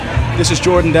This is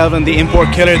Jordan Devlin, the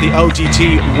import killer, the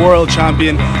OTT world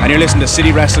champion, and you're listening to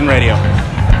City Wrestling Radio.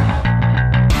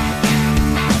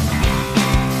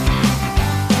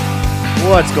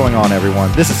 What's going on,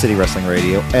 everyone? This is City Wrestling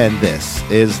Radio, and this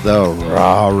is the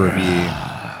Raw Review.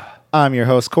 I'm your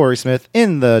host, Corey Smith,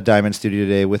 in the Diamond Studio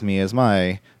today. With me is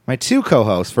my two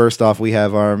co-hosts. First off, we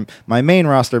have my main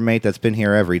roster mate that's been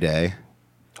here every day.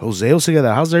 Jose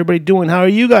Osagada, how's everybody doing? How are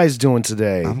you guys doing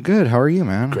today? I'm good. How are you,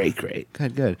 man? Great.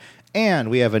 Good. And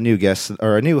we have a new guest,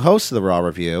 or a new host of the Raw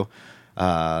Review,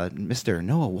 Mr.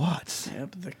 Noah Watts.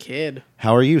 Yep, the kid.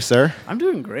 How are you, sir? I'm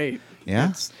doing great. Yeah?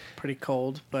 It's pretty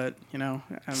cold, but,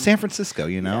 San Francisco,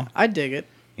 Yeah, I dig it.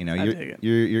 I dig it.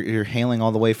 You're hailing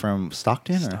all the way from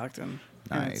Stockton? Stockton.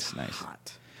 Nice.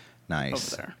 Hot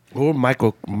Nice. over there. We're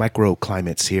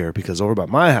microclimates here because over by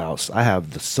my house, I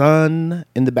have the sun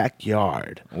in the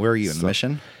backyard. Where are you, in the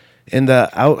Mission? In the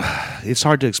out, it's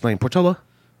hard to explain. Portola?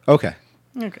 Okay,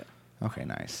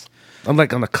 nice. I'm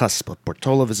like on the cusp of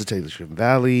Portola, Visitation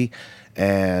Valley,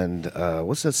 and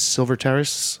what's that, Silver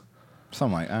Terrace?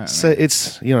 Something like that. So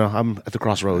it's, I'm at the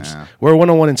crossroads Yeah. where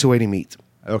 101 and 280 meet.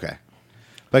 Okay.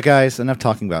 But guys, enough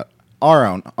talking about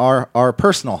our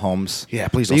personal homes. Yeah,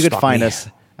 please So don't you could stop find me. us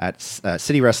at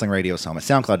City Wrestling Radio's home at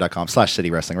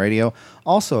soundcloud.com/City Wrestling Radio.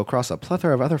 Also across a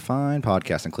plethora of other fine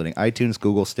podcasts, including iTunes,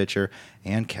 Google, Stitcher,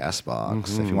 and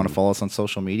CastBox. If you want to follow us on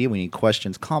social media, we need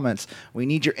questions, comments. We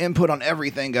need your input on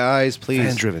everything, guys. Please.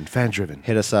 Fan driven.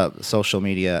 Hit us up, social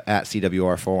media at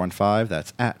CWR415.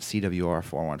 That's at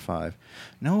CWR415.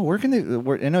 No, where can they?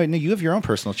 I know you have your own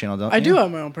personal channel, don't you? I do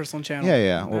have my own personal channel.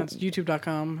 Yeah. Well, That's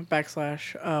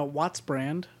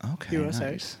youtube.com/WattsBrand. Okay,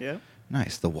 USA. nice. Yeah.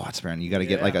 Nice, the Watts brand. You got to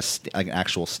get Yeah. like an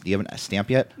actual. Do you have a stamp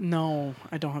yet? No,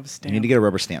 I don't have a stamp. You need to get a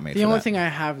rubber stamp made. The for only that. thing I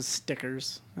have is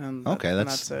stickers. And Okay,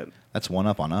 that's it. That's one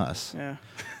up on us. Yeah.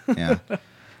 Yeah.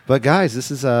 But guys, this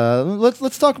is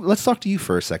let's talk to you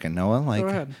for a second, Noah. Like, Go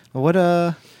ahead.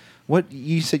 what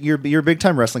you said you're a big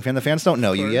time wrestling fan. The fans don't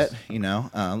know you course.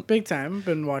 yet. Big time.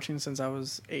 Been watching since I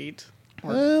was 8.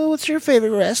 What's your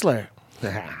favorite wrestler?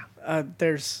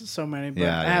 There's so many, but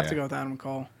Yeah, I have yeah. to go with Adam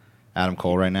Cole. Adam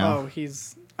Cole right now. Oh,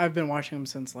 I've been watching him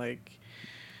since I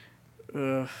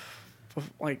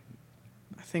think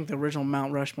the original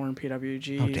Mount Rushmore in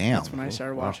PWG. Oh, damn. That's when I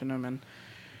started watching him, and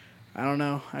I don't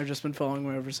know. I've just been following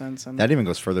him ever since. And That even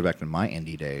goes further back than my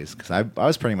indie days because I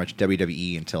was pretty much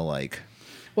WWE until like.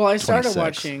 well, I started 26.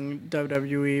 watching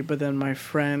WWE, but then my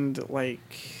friend a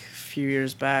few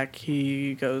years back,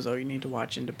 he goes, "Oh, you need to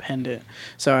watch independent."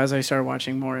 So as I started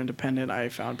watching more independent, I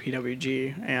found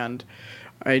PWG, and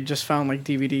I just found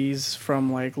DVDs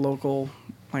from local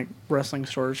wrestling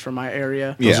stores from my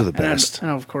area. Yeah. Those are the And best.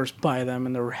 and of course buy them,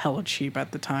 and they were hella cheap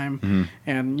at the time. Mm-hmm.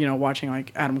 And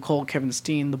watching Adam Cole, Kevin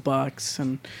Steen, the Bucks,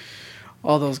 and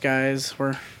all those guys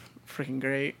were freaking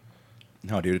great.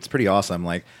 No, dude, it's pretty awesome.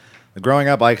 Like growing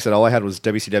up, like I said, all I had was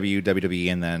WCW,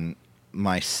 WWE, and then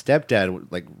my stepdad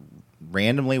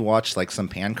randomly watched some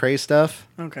Pancrase stuff.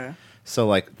 Okay.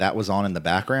 So that was on in the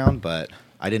background, but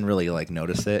I didn't really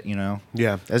notice it.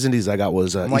 Yeah, as indies I got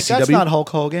was I'm like, ECW. that's not Hulk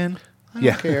Hogan. I don't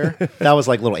Yeah. care. That was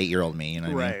little 8-year-old me. You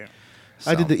know what I mean? Right.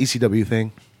 I did the ECW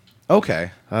thing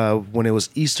Okay. when it was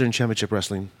Eastern Championship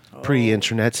Wrestling,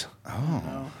 pre-internet.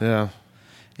 Oh. Yeah,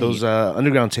 those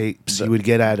underground tapes you would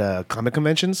get at comic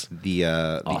conventions. The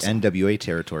Awesome. NWA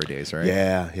territory days, right?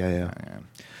 Yeah.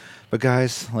 But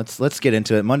guys, let's get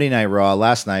into it. Monday Night Raw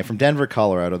last night from Denver,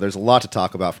 Colorado. There's a lot to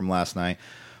talk about from last night.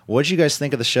 What did you guys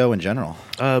think of the show in general?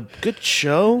 Good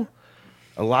show.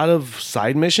 A lot of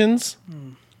side missions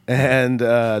and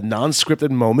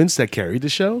non-scripted moments that carried the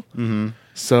show. Mm-hmm.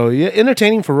 So yeah,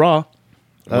 entertaining for Raw.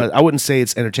 I wouldn't say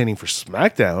it's entertaining for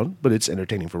SmackDown, but it's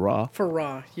entertaining for Raw. For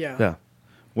Raw, yeah. Yeah.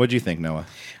 What did you think, Noah?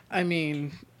 I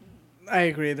mean, I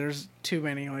agree. There's too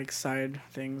many side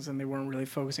things, and they weren't really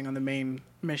focusing on the main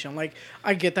mission.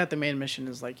 I get that the main mission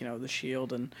is the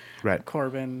Shield and Right.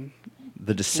 Corbin,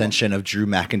 The dissension of Drew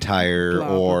McIntyre blah,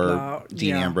 blah, or blah. Dean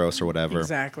Yeah. Ambrose or whatever.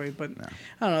 exactly. But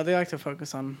I don't know. They like to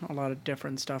focus on a lot of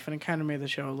different stuff, and it kind of made the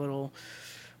show a little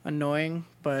annoying.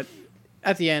 But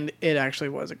at the end, it actually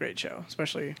was a great show,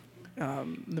 especially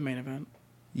the main event.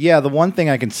 Yeah, the one thing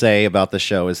I can say about the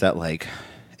show is that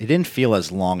it didn't feel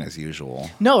as long as usual.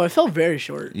 No, it felt very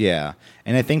short. Yeah,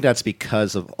 and I think that's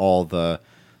because of all the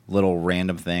little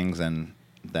random things and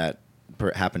that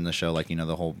happened in the show,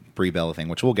 the whole Brie Bella thing,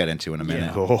 which we'll get into in a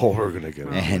minute. Oh, we're gonna get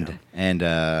it. And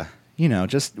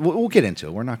just we'll get into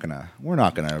it. We're not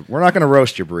gonna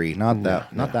roast your Brie, not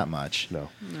that much. No.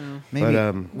 Maybe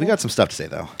But, we got some stuff to say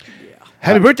though.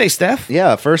 Happy birthday, Steph.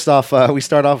 Yeah, first off, we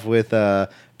start off with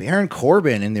Baron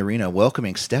Corbin in the arena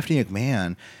welcoming Stephanie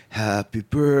McMahon. Happy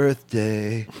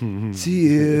birthday to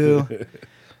you.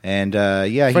 And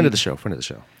Friend of the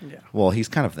show. Yeah. Well, he's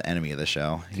kind of the enemy of the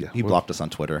show. He blocked us on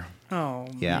Twitter. Oh.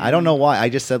 Yeah, man. I don't know why. I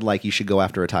just said like you should go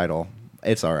after a title.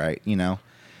 It's all right, you know.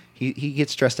 He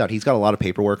gets stressed out. He's got a lot of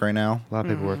paperwork right now, A lot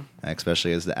of paperwork.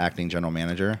 especially as the acting general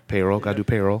manager. Payroll. Got to do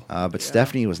payroll. But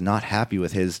Stephanie was not happy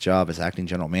with his job as acting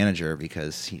general manager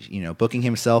because he, booking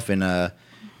himself in a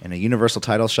Universal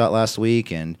title shot last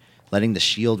week and letting the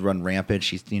Shield run rampant.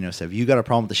 She said, if you got a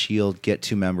problem with the Shield, get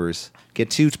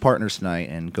two partners tonight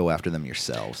and go after them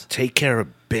yourselves. Take care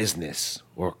of business,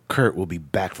 or Kurt will be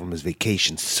back from his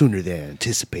vacation sooner than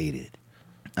anticipated.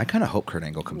 I kind of hope Kurt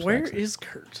Angle comes Where back. is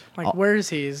Kurt? Like, where is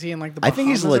he? Is he in like the I Bahamas think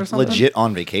he's or something? legit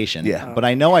on vacation. Yeah. But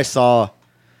I know I saw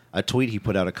a tweet he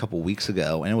put out a couple weeks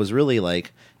ago, and it was really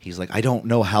like, he's like, I don't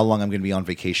know how long I'm going to be on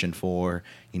vacation for.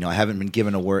 I haven't been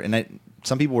given a word. And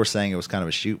some people were saying it was kind of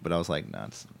a shoot, but I was like, no,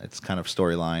 it's kind of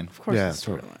storyline. Of course, Yeah, it's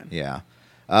totally. storyline.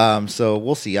 Yeah. So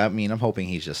we'll see. I mean, I'm hoping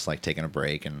he's just like taking a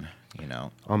break and,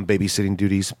 On babysitting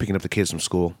duties, picking up the kids from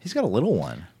school. he's got a little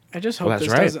one. I just hope Well, that's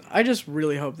this right. doesn't. I just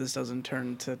really hope this doesn't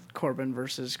turn to Corbin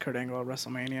versus Kurt Angle at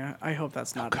WrestleMania. I hope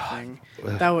that's not a thing.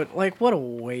 That would what a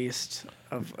waste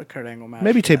of a Kurt Angle match.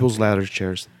 Maybe tables, ladders,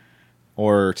 chairs.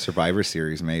 Or Survivor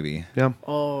Series, maybe. Yeah.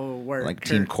 Oh, where Like Kurt,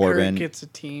 Team Corbin. Kurt gets a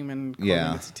team and Corbin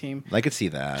Yeah. gets a team. I could see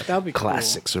that. That would be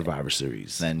Classic Survivor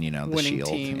Series. Then, the cool. Winning Shield.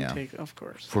 team, Yeah. of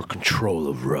course. For control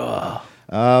of Raw.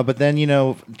 But then,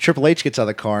 Triple H gets out of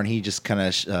the car and he just kind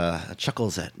of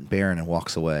chuckles at Baron and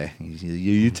walks away.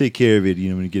 You take care of it. I'm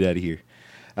going to get out of here.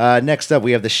 Next up,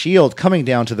 we have the Shield coming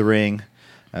down to the ring.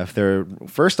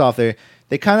 First off,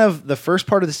 they kind of, the first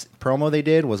part of this promo they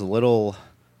did was a little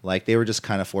like they were just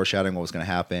kind of foreshadowing what was going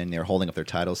to happen. They were holding up their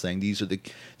titles saying, these are the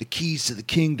keys to the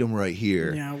kingdom right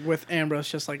here. Yeah, with Ambrose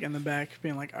just like in the back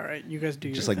being like, all right, you guys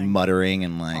do Just your like thing. muttering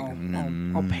and like,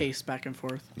 I'll pace back and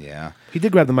forth. yeah. He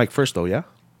did grab the mic first, though, yeah?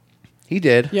 He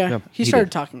did. Yeah, Yeah, he he started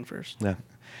did. talking first. Yeah.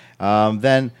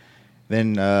 Then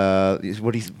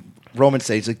Roman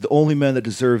says, like, the only men that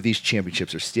deserve these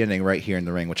championships are standing right here in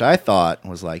the ring, which I thought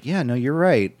was like, yeah, no, you're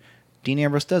right. Dean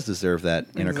Ambrose does deserve that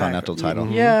Intercontinental Exactly.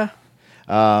 title. Yeah.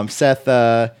 Seth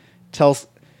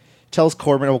tells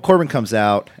Corbin. Well, Corbin comes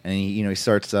out and he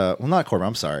starts. Well, not Corbin.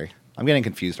 I'm sorry. I'm getting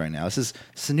confused right now. This is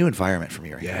a new environment for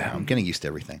me right now. I'm getting used to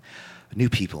everything. New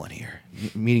people in here,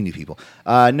 meeting new people.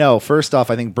 No, first off,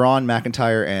 I think Braun,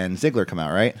 McIntyre, and Ziggler come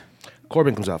out, right?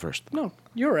 Corbin comes out first. No,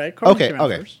 you're right. Corbin Okay, came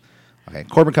out okay. first. Okay,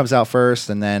 Corbin comes out first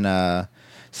and then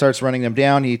starts running them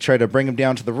down. He tried to bring him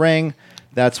down to the ring.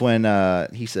 That's when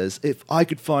he says, if I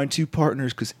could find two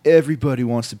partners, because everybody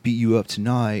wants to beat you up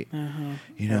tonight,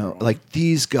 like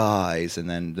these guys. And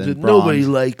then Braun, Nobody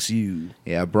likes you.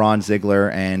 yeah, Braun,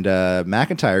 Ziggler, and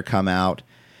McIntyre come out.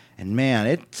 And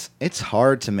man, it's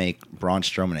hard to make Braun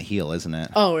Strowman a heel, isn't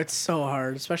it? Oh, it's so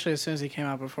hard, especially as soon as he came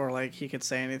out before like he could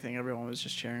say anything. Everyone was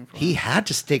just cheering for him. He had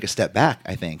to take a step back,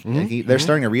 I think. Like, they're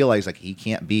starting to realize like he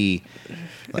can't be.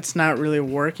 It's not really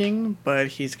working, but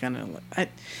he's gonna.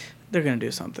 They're gonna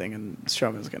do something, and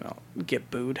Strowman's gonna get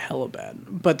booed hella bad.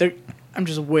 But I'm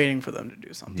just waiting for them to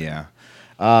do something. Yeah.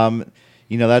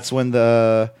 That's when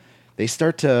they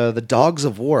start to the Dogs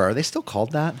of War. Are they still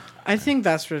called that? I think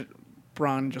that's what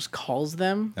Braun just calls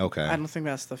them. Okay. I don't think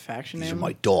that's the faction These are name.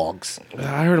 my dogs.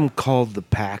 I heard him called the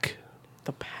Pack.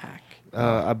 The Pack.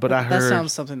 But I heard. That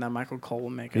sounds something that Michael Cole will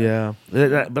make up. Yeah.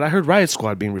 But I heard Riot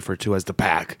Squad being referred to as the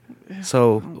Pack.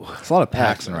 So. There's a lot of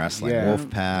packs in wrestling. Yeah. Wolf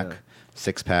Pack,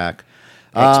 Six Pack.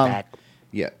 X-Pack.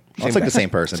 Yeah. Same It's like the pack. same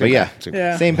person, Same but yeah. pack. Same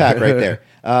Yeah. Same pack right there.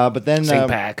 But then Same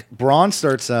pack. Braun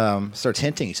starts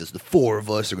hinting. He says, the four of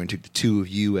us are going to take the two of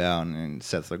you out. And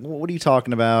Seth's like, well, what are you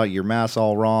talking about? Your math's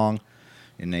all wrong.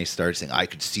 And they start saying, I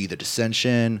could see the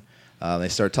dissension. They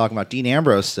start talking about Dean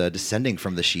Ambrose descending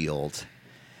from the Shield.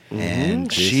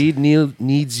 And She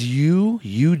needs you.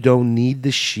 You don't need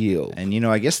the Shield. And,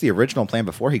 I guess the original plan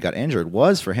before he got injured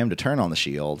was for him to turn on the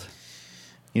Shield.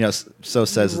 So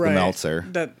says the Meltzer.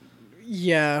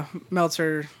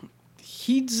 Meltzer.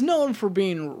 He's known for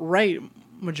being right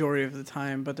majority of the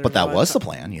time, but But that was the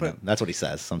plan. That's what he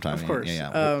says sometimes. Of course.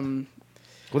 Yeah.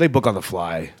 Well, they book on the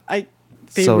fly.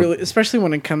 They So- really, especially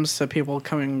when it comes to people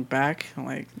coming back,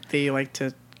 like they like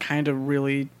to kind of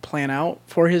really plan out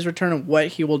for his return and what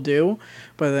he will do.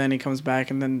 But then he comes back,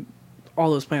 and then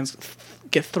all those plans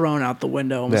get thrown out the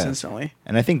window almost Yeah. instantly.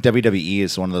 And I think WWE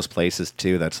is one of those places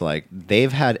too that's like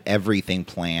they've had everything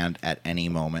planned at any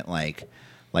moment. Like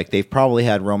they've probably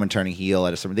had Roman turning heel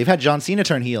at a certain. They've had John Cena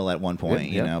turn heel at one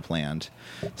point, Yep. planned.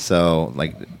 So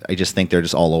I just think they're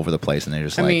just all over the place, and they're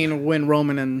just. I mean, when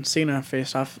Roman and Cena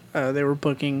faced off, they were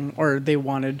booking, or they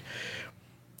wanted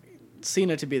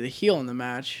Cena to be the heel in the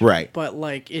match, Right. But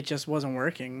like it just wasn't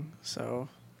working. So,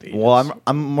 Well,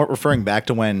 I'm more referring back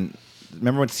to when.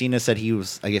 Remember when Cena said he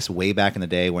was, I guess, way back in the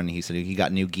day when he said he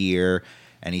got new gear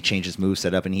and he changed his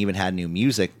moveset up and he even had new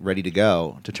music ready to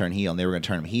go to turn heel and they were going to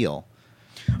turn him heel.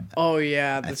 Oh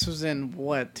yeah, this was in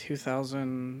what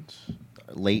 2000,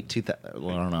 Late 2000, I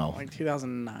don't know. like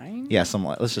 2009. Yeah,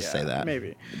 let's just say that.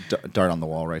 maybe. Dart on the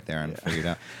wall right there and figure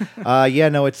it out. Yeah,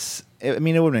 no, I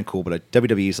mean, it would have been cool, but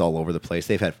WWE's all over the place.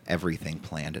 They've had everything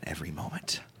planned at every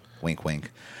moment. Wink,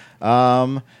 wink.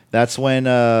 That's when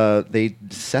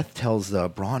Seth tells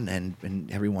Braun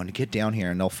and everyone to get down here,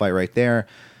 and they'll fight right there.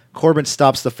 Corbin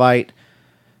stops the fight,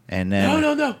 and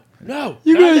then No.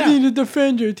 You guys need to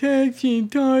defend your tag team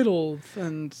titles,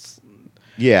 and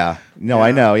yeah, no,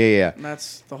 I know, yeah.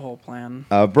 that's the whole plan.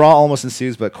 Brawl almost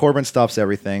ensues, but Corbin stops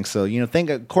everything. So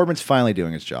think Corbin's finally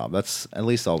doing his job. That's at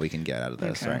least all we can get out of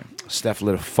this, Okay. right? Steph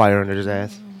lit a fire under his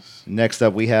ass. Next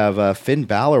up, we have Finn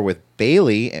Balor with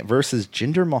Bayley versus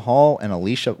Jinder Mahal and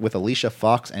Alicia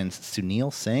Fox and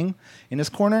Sunil Singh in his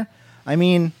corner. I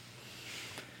mean,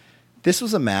 this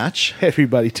was a match.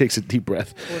 Everybody takes a deep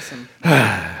breath. Listen,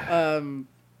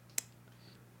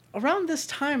 around this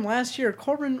time last year,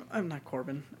 Jinder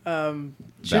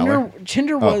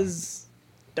was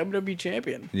WWE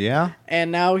champion, Yeah,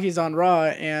 and now he's on Raw,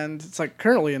 and it's like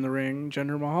currently in the ring,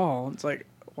 Jinder Mahal. It's like,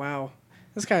 wow,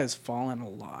 this guy has fallen a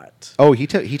lot. Oh, he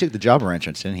took the jobber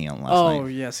entrance, didn't he, on last night?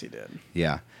 Yes, he did.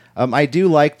 Yeah. I do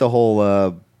like the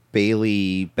whole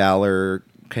Bayley Balor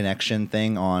connection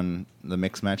thing on the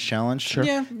mixed match challenge. Sure.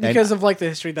 Yeah, because of like the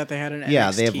history that they had in NXT.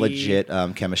 Yeah, they have legit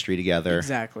chemistry together.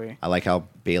 Exactly. I like how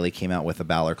Bayley came out with a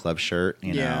Balor Club shirt.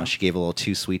 You know, Yeah. she gave a little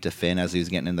too sweet to Finn as he was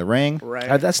getting in the ring.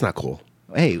 Right. That's not cool.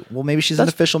 Hey, well, maybe she's an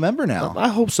official member now. I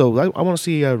hope so. I want to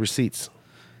see receipts.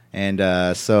 And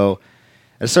so,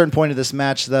 at a certain point of this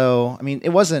match, though, I mean, it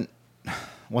wasn't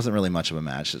really much of a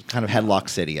match. It's kind of Headlock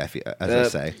City, I feel, as I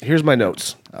say. Here's my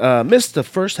notes. Missed the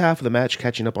first half of the match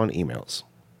catching up on emails.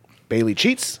 Bailey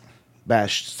cheats,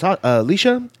 bashed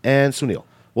Alicia, and Sunil.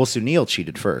 Well, Sunil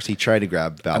cheated first. He tried to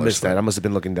grab Balor's I missed foot. that. I must have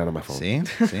been looking down at my phone. See?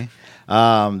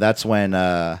 That's when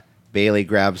Bayley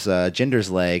grabs Jinder's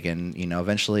leg, and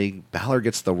eventually Balor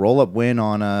gets the roll-up win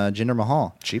on Jinder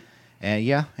Mahal. Cheap. And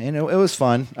yeah, it was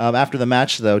fun. After the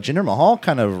match, though, Jinder Mahal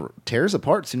kind of tears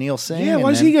apart Sunil Singh. Yeah, and why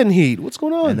is then- he getting heat? What's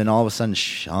going on? And then all of a sudden,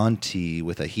 Shanti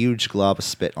with a huge glob of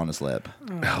spit on his lip.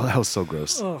 Oh, that was so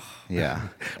gross. Yeah.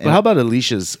 But how about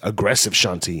Alicia's aggressive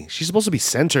Shanti? She's supposed to be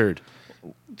centered.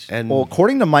 And Well,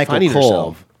 according to Michael finding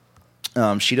Cole,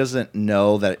 herself. she doesn't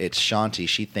know that it's Shanti.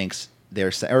 She thinks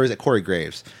they're, or is it Corey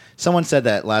Graves? Someone said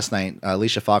that last night.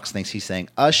 Alicia Fox thinks he's saying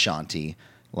Ashanti,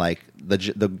 like the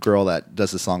girl that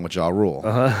does the song with Ja Rule.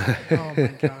 Uh-huh. Oh my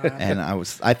god. And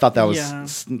I thought that was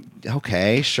Yeah.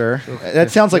 okay, sure.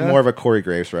 That sounds like more of a Corey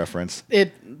Graves reference.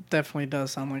 It definitely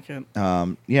does sound like it.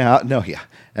 Yeah. All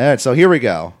right, so here we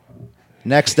go.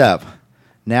 Next up,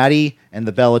 Natty and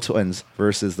the Bella Twins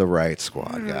versus the Riot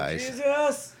Squad, guys.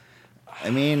 Jesus. I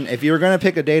mean, if you were going to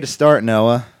pick a day to start,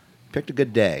 Noah, picked a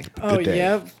good day. Oh Good day.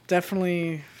 yeah,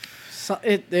 definitely.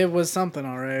 It was something,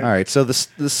 all right. All right, so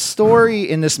the story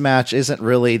in this match isn't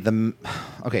really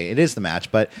okay, it is the match,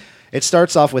 but it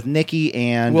starts off with Nikki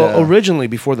and Well, originally,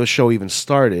 before the show even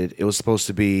started, it was supposed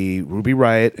to be Ruby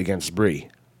Riott against Brie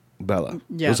Bella.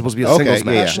 Yeah. It was supposed to be a Okay, singles yeah,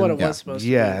 match. That's what it Yeah. was supposed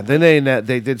Yeah, to be. then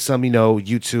they did some,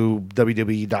 YouTube,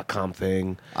 WWE.com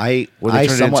thing. I where they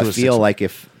turned it somewhat into a feel six- like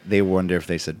if they wonder if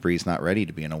they said Bree's not ready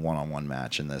to be in a one-on-one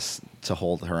match in this to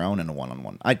hold her own in a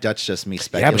one-on-one. That's just me Yeah,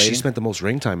 speculating. but she spent the most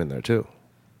ring time in there, too.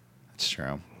 That's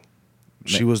true.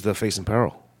 She was the face in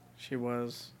peril. She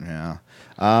was. Yeah.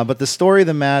 But the story of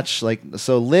the match,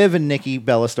 so Liv and Nikki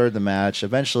Bella started the match.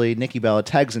 Eventually, Nikki Bella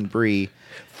tags in Brie.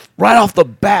 Right off the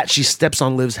bat, she steps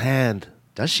on Liv's hand.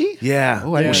 Does she? Yeah.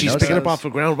 Oh, I didn't When she's notice picking that. up off the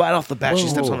ground, right off the bat, she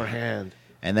steps Whoa. on her hand.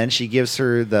 And then she gives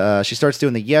her she starts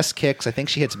doing the yes kicks. I think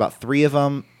she hits about 3 of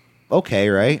them. Okay,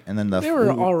 right? And then They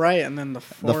were all right, and then the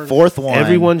fourth one.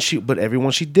 Everyone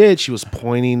she did, she was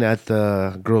pointing at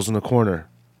the girls in the corner,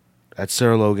 at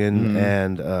Sarah Logan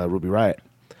and Ruby Riott.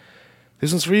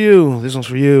 This one's for you. This one's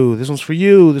for you. This one's for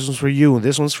you. This one's for you. And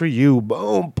this one's for you.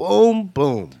 Boom, boom,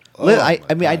 boom. Liv, Oh, I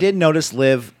my mean, I God. did notice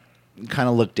Liv kind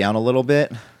of looked down a little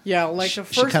bit. Yeah, like She the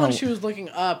first kinda- one, she was looking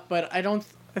up, but I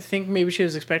think maybe she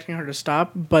was expecting her to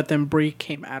stop, but then Brie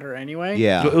came at her anyway.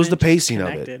 Yeah. It was the And just pacing of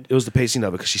connected. it. It was the pacing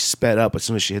of it because she sped up as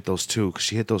soon as she hit those two. Because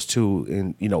she hit those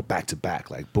two in back to back,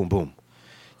 like boom, boom.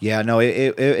 Yeah, no,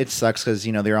 it sucks because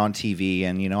they're on TV,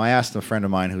 and I asked a friend of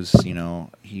mine who's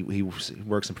he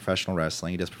works in professional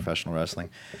wrestling. He does professional wrestling,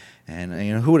 and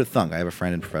who would have thunk? I have a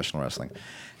friend in professional wrestling,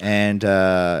 and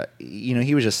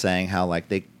he was just saying how like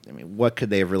I mean, what could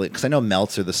they have really? Because I know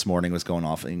Meltzer this morning was going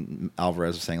off, and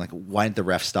Alvarez was saying like, why didn't the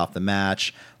ref stop the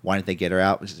match? Why didn't they get her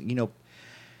out? Which is,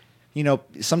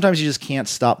 sometimes you just can't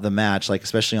stop the match, like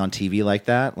especially on TV like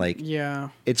that. Like, Yeah.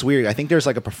 it's weird. I think there's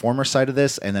like a performer side of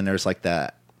this, and then there's like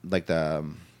the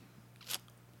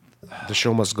The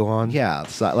show must go on. yeah,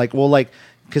 so,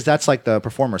 because that's like the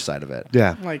performer side of it.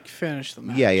 Yeah. Like finish the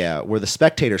match. Yeah. Where the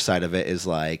spectator side of it is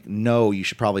like, no, you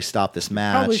should probably stop this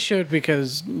match. Probably should,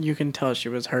 because you can tell she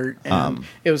was hurt, and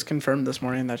it was confirmed this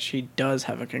morning that she does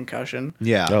have a concussion.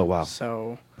 Yeah. Oh wow.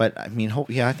 So But I mean,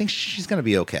 I think she's gonna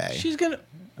be okay. she's gonna.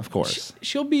 Of course.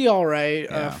 She'll be all right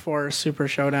Yeah. for Super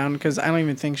Showdown, because I don't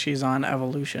even think she's on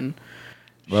Evolution.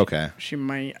 Okay. She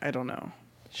might. I don't know.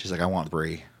 She's like, I want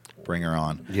Brie. Bring her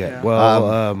on. Yeah. Yeah.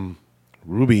 Well,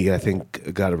 Ruby, I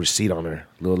think, got a receipt on her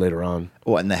a little later on.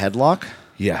 What, in the headlock?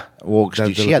 Yeah. Well,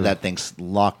 That- she had that thing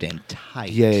locked in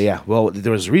tight. Yeah. Well,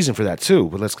 there was a reason for that too,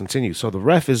 but let's continue. So the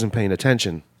ref isn't paying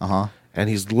attention. Uh-huh. And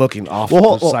he's looking off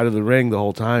Well, the side of the ring the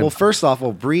whole time. Well, first off,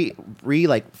 Brie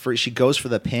she goes for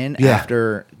the pin Yeah.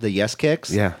 after the yes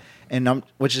kicks. Yeah. And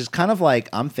which is kind of like,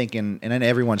 I'm thinking, and then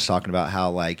everyone's talking about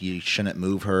how like you shouldn't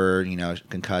move her,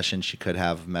 concussion, she could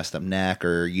have messed up neck,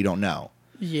 or you don't know.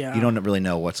 Yeah. You don't really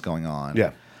know what's going on.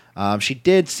 Yeah. She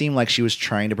did seem like she was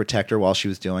trying to protect her while she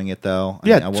was doing it, though.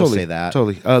 yeah, I will totally, say that.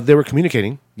 Totally. They were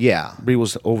communicating. Yeah. Brie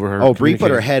was over her. Oh, Brie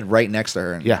put her communicating. head right next to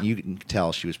her, and Yeah. you can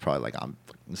tell she was probably like, I'm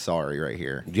fucking sorry right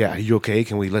here. Yeah, you okay?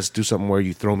 Let's do something where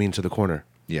you throw me into the corner.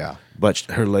 Yeah. But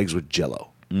her legs were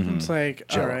jello. It's like,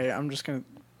 Joe. all right, I'm just gonna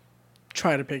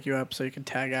try to pick you up so you can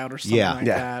tag out or something Yeah. like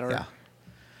Yeah. that. Or Yeah.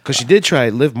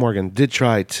 Because Liv Morgan did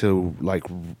try to like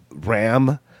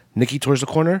ram Nikki towards the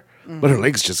corner, but her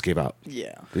legs just gave out.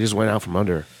 yeah. They just went out from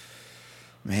under her.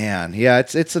 Man, yeah,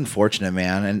 it's unfortunate,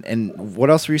 man. And what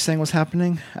else were you saying was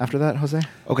happening after that, Jose?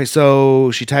 Okay,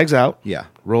 so she tags out. Yeah.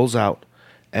 Rolls out.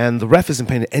 And the ref isn't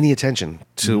paying any attention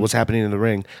to what's happening in the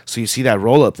ring. So you see that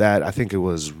roll up that I think it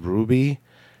was Ruby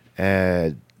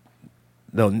and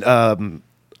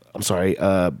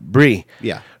Brie.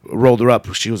 Yeah. Rolled her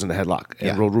up. She was in the headlock and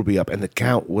Yeah. rolled Ruby up. And the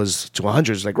count was to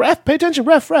 100. It's like, ref, pay attention,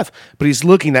 ref. But he's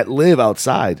looking at Liv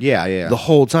outside. Yeah. The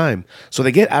whole time. So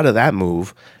they get out of that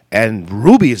move. And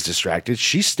Ruby is distracted.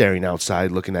 She's staring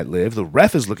outside looking at Liv. The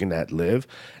ref is looking at Liv.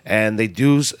 And they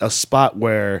do a spot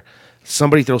where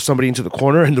somebody throws somebody into the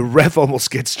corner and the ref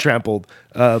almost gets trampled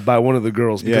by one of the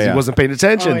girls because Yeah. he wasn't paying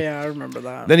attention. Oh yeah, I remember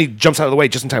that. Then he jumps out of the way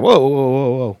just in time.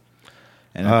 Whoa.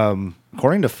 And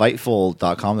according to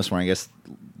Fightful.com this morning, I guess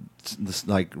this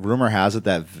like rumor has it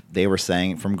that they were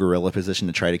saying from gorilla position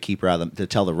to try to keep her out of to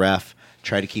tell the ref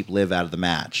try to keep Liv out of the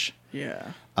match. yeah.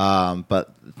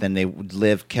 But then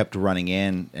Liv kept running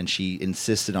in, and she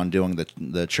insisted on doing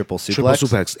the triple suplex. Triple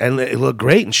suplex. And it looked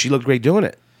great, and she looked great doing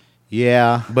it.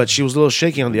 Yeah, But she was a little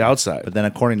shaky on the outside. but then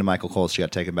according to Michael Cole, she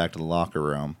got taken back to the locker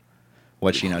room,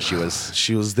 which she was.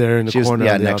 She was there in the She was corner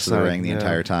on the next to the outside. ring the Yeah.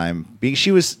 entire time.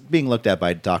 She was being looked at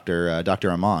by Dr.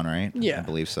 Amon, right? Yeah. I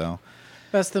believe so.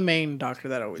 That's the main doctor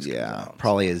that always comes Yeah, out.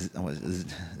 probably is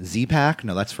Z-Pack.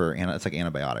 No, that's for it's like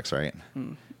antibiotics, right?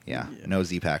 Yeah, no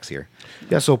Z-Packs here.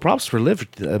 Yeah, so props for Liv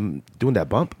doing that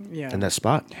bump Yeah. in that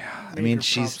spot. I mean,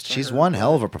 Major props to she's her. one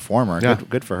hell of a performer. Yeah.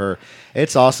 Good for her.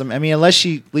 It's awesome. I mean, at least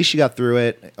she got through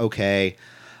it. Okay,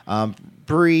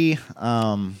 Brie.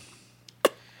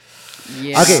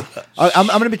 Yeah. Okay, I'm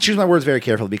going to choose my words very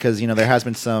carefully because there has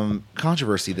been some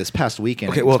controversy this past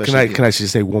weekend. Okay, well, can especially- I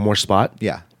just say one more spot?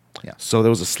 Yeah. So there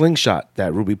was a slingshot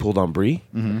that Ruby pulled on Brie.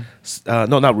 No,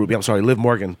 not Ruby. I'm sorry. Liv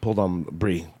Morgan pulled on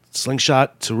Brie.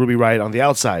 Slingshot to Ruby Riott on the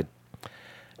outside.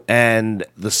 And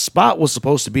the spot was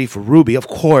supposed to be for Ruby, of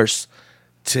course,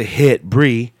 to hit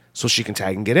Brie so she can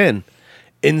tag and get in.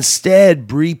 Instead,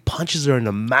 Brie punches her in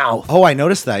the mouth. Oh, I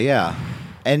noticed that. Yeah,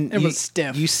 and It was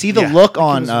stiff. You see the Yeah. look Like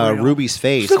on it was real. Ruby's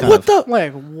face. It's like, kind what of. the?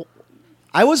 Like,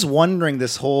 I was wondering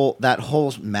that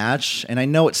whole match, and I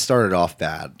know it started off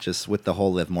bad, just with the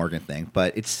whole Liv Morgan thing,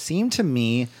 but it seemed to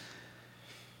me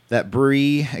that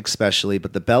Brie, especially,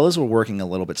 but the Bellas were working a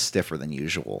little bit stiffer than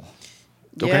usual,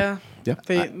 yeah. Yeah.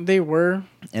 They were.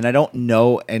 and I don't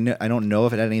know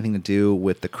if it had anything to do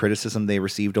with the criticism they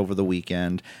received over the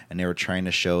weekend, and they were trying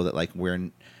to show that like we're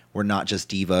not just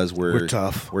divas, we're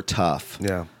tough. we're tough.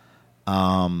 Yeah.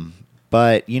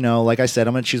 But like I said,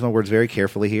 I'm going to choose my words very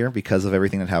carefully here because of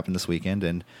everything that happened this weekend.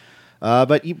 And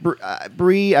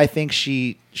Brie, I think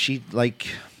she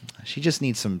just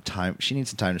needs some time. She needs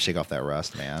some time to shake off that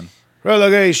rust, man.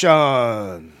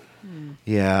 Relegation.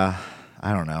 Yeah,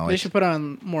 I don't know. They should put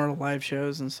on more live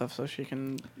shows and stuff so she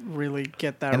can really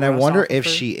get that. And I rust wonder off of if her.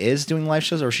 she is doing live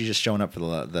shows or if she's just showing up for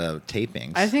the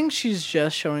tapings. I think she's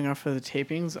just showing up for the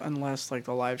tapings, unless like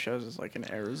the live shows is like in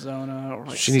Arizona or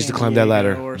like She needs to San climb that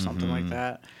ladder. Diego or something like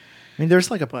that. I mean, there's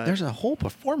But- there's a whole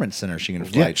performance center she can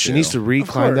fly Yeah, she needs to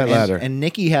reclimb that course. ladder. And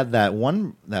Nikki had that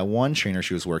one trainer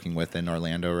she was working with in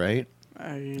Orlando, right?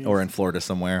 Or in Florida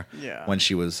somewhere. Yeah. When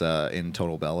she was in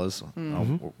Total Bellas,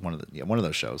 one of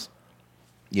those shows.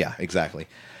 Yeah, exactly.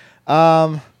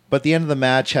 But the end of the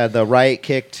match had the right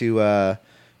kick to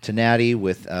Natty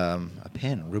with a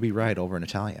pin, Ruby Riott over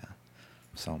Natalia.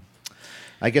 So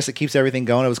I guess it keeps everything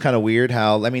going. It was kind of weird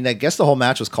how, I mean, I guess the whole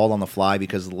match was called on the fly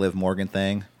because of the Liv Morgan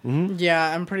thing.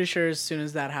 Yeah, I'm pretty sure as soon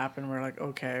as that happened, we're like,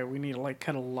 okay, we need to like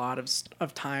cut a lot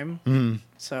of time.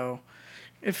 So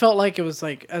it felt like it was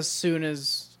like as soon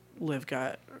as Liv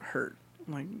got hurt,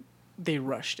 like they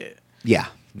rushed it. Yeah.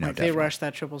 No, Like definitely. they rushed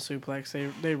that triple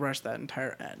suplex. They rushed that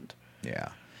entire end. Yeah.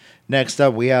 Next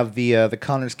up, we have the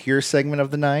Connor's Cure segment of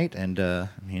the night, and I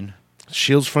mean,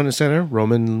 Shield's front and center.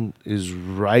 Roman is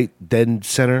right dead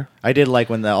center. I did like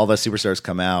when all the superstars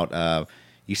come out.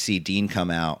 You see Dean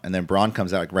come out, and then Braun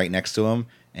comes out like, right next to him,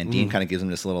 and Dean kind of gives him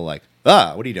this little like,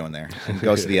 what are you doing there? And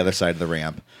goes to the other side of the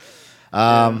ramp.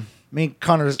 I mean,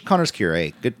 Connor's Cure,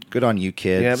 hey, good on you,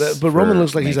 kids. Yeah, but for Roman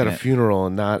looks like he's at a making it. funeral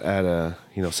and not at a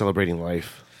celebrating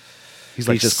life. He's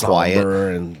like just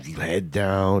somber and head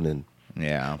down and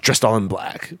Yeah. dressed all in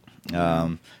black.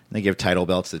 They give title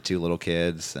belts to two little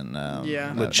kids, and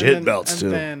Yeah, Legit and belts, too.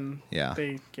 Then Yeah.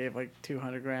 they gave like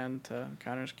 $200,000 to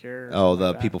Connor's Cure. or oh, something the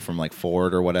like that. people from like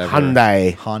Ford or whatever.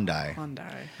 Hyundai. Hyundai.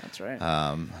 That's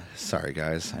right. Sorry,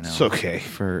 guys. I know. It's okay.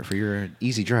 For your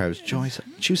easy drives,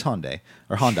 choose Hyundai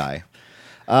or Hyundai.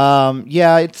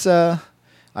 Yeah, it's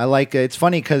I like it's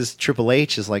funny because Triple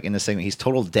H is like in the segment. He's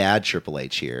total dad Triple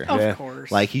H here. Of yeah.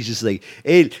 course. Like he's just like,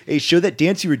 hey, show that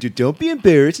dance you were doing. Don't be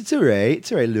embarrassed. It's all right,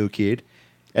 little kid.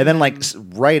 And then like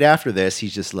right after this,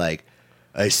 he's just like,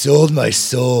 I sold my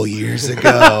soul years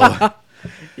ago.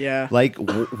 yeah. Like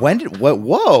when did what?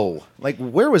 Whoa! Like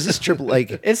where was this Triple?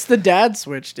 Like It's the dad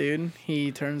switch, dude.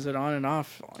 He turns it on and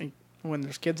off like, when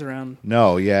there's kids around.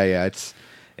 no, yeah.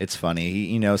 It's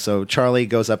funny, So Charlie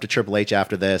goes up to Triple H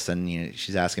after this, and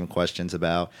she's asking him questions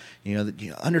about,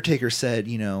 Undertaker said,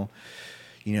 you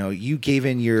gave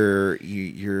in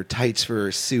your tights for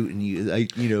a suit, and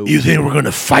You think we're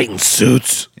gonna fight in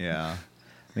suits? yeah.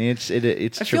 I mean, it's I feel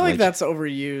Triple like H. that's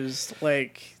overused.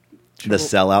 Like, the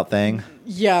sellout thing.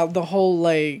 yeah, the whole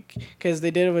like, because they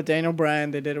did it with Daniel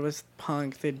Bryan, they did it with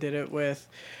Punk, they did it with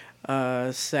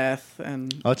Seth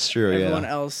and Oh, it's true. everyone Yeah.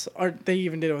 else. Or they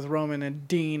even did it with Roman and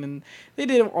Dean, and they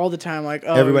did it all the time. Like,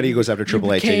 oh, Everybody who goes after you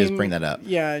Triple H, they just became- bring that up.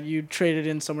 Yeah, you traded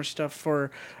in so much stuff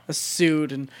for a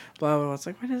suit and blah blah blah. It's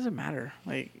like, why does it matter?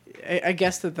 Like, I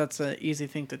guess that's an easy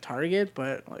thing to target,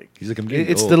 but like, He's like, I'm getting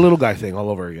It's old. the little guy thing all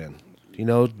over again.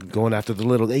 Going after the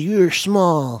little. Hey, you're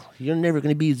small. You're never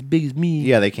gonna be as big as me.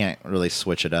 Yeah, they can't really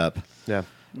switch it up. Yeah.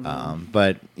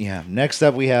 But yeah, next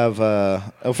up we have.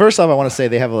 First off, I want to say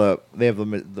they have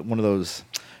one of those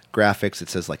graphics that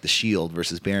says like the Shield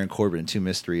versus Baron Corbin and two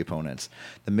mystery opponents.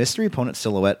 The mystery opponent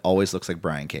silhouette always looks like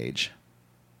Brian Cage.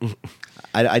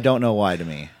 I don't know why. To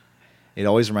me, it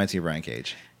always reminds me of Brian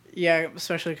Cage. yeah,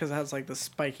 especially because it has like the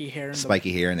spiky hair, and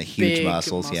Spiky hair and the the huge big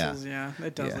muscles. Yeah. Yeah,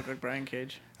 it does Yeah. look like Brian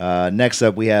Cage. Next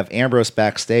up, we have Ambrose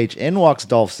backstage. In walks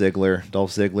Dolph Ziggler.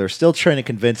 Dolph Ziggler still trying to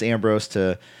convince Ambrose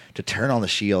to turn on the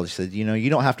Shield. He said, you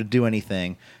don't have to do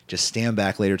anything. Just stand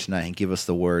back later tonight and give us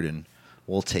the word, and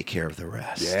we'll take care of the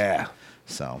rest. Yeah.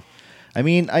 So, I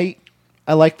mean, I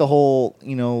like the whole,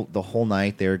 the whole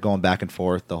night. They're going back and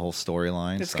forth, the whole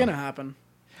storyline. It's so. gonna happen.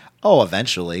 Oh,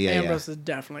 eventually. Yeah, Ambrose is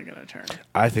definitely gonna turn.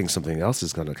 I think something else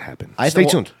is gonna happen. yeah. Stay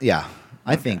tuned. Yeah.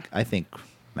 I think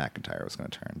McIntyre was going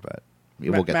to turn, but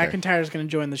we'll get there. McIntyre's gonna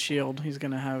join the Shield. He's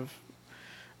gonna have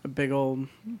a big old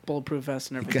bulletproof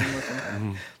vest and everything with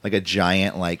him. Like a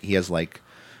giant, like he has like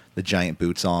the giant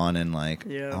boots on and like,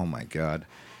 Yeah. oh my god.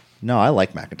 No, I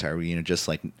like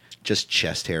McIntyre. Just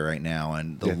chest hair right now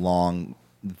and the Yeah. long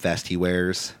vest he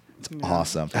wears. It's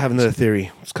awesome. I have another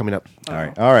theory. It's coming up. All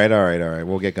right.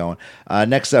 We'll get going.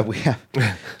 Next up, we have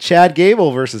Chad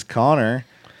Gable versus Connor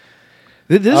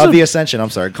There's of the Ascension.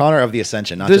 I'm sorry, Connor of the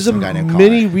Ascension, not there's just a some guy named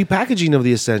mini Connor. repackaging of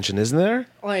the Ascension, isn't there?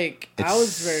 Like, I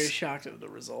was very shocked at the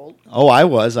result. Oh, I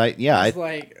was. I was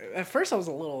like, at first I was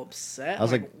a little upset. I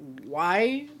was like,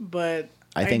 why? But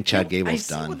I think Chad Gable's I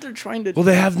see done. what they're trying to. Well,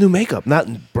 they have new makeup, not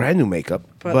brand new makeup,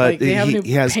 But, like, they have a new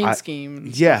he has paint scheme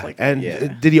and yeah, stuff like that. and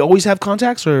Yeah. did he always have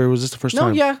contacts, or was this the first No,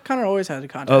 time? yeah, Connor always had a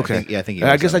contact. Okay. I think he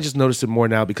I was guess a- I just noticed it more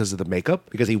now because of the makeup.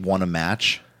 because he won a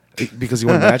match. Because you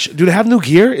want to match. Do they have new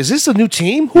gear? Is this a new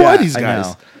team? Who are these I guys?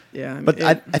 know. Yeah, But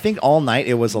I think all night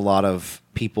it was a lot of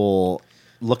people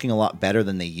looking a lot better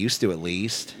than they used to, at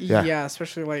least. Yeah. yeah,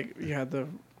 especially like you had the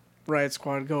Riot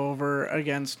Squad go over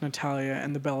against Natalia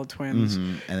and the Bella Twins.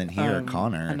 And then here,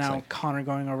 Connor. And it's now like, Connor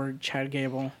going over Chad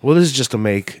Gable. Well, this is just to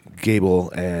make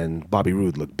Gable and Bobby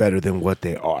Roode look better than what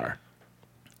they are.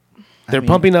 They're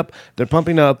pumping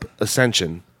up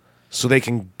Ascension so they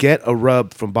can get a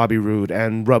rub from Bobby Roode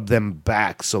and rub them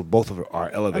back so both of them are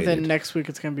And elevated. then next week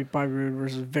it's going to be Bobby Roode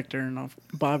versus Victor, and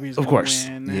Bobby's Of gonna course.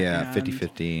 win. yeah, and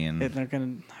 50-50. And They're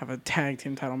going to have a tag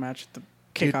team title match at the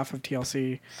kickoff of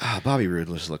TLC. Bobby Roode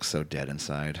just looks so dead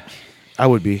inside. I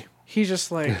would be. He's just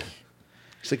like,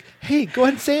 He's like, hey, go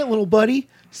ahead and say it, little buddy.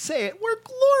 Say it. We're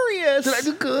glorious. Did I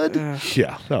do good?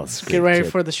 Yeah, that was get ready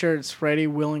for the shirts. Ready,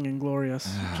 willing, and glorious.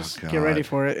 Just get ready God.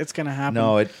 for it. It's going to happen.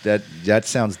 No, that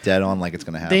sounds dead on like it's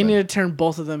going to happen. They need to turn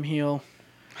both of them heel.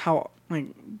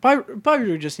 Bobby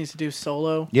Roode just needs to do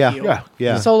solo. Yeah, heel.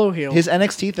 yeah. Solo heel. His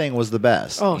NXT thing was the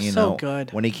best. Oh, you so know,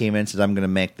 good. When he came in and said, I'm going to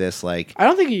make this like... I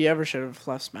don't think he ever should have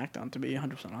left SmackDown, to be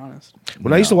 100% honest.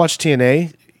 When I used to watch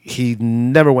TNA, he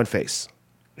never went face.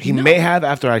 He may have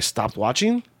after I stopped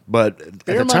watching, but at the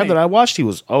Beer time money. that I watched, he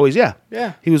was always Yeah.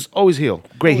 He was always heel.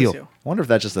 Great Always heel. heel. I wonder if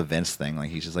that's just a Vince thing. Like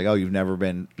he's just like, oh, you've never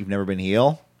been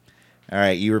heel? All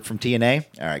right, you were from TNA?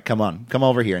 All right, come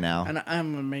over here now. And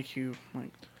I'm going to make you, like,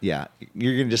 Yeah,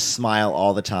 you're going to just smile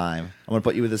all the time. I'm going to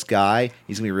put you with this guy.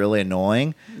 He's going to be really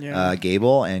annoying, Yeah.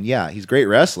 Gable. And yeah, he's a great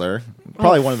wrestler.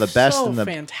 Probably one of the best so in the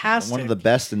fantastic. one of the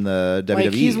best in the WWE.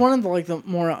 like, he's one of the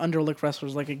more underlooked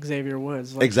wrestlers, like Xavier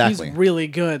Woods. Like, Exactly. He's really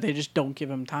good. They just don't give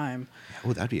him time.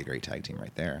 Oh, that'd be a great tag team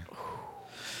right there.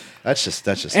 That's just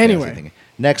Anyway. fancy thinking.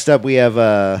 Next up, we have.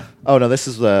 This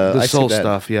is The soul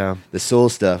stuff, yeah. The soul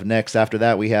stuff. Next, after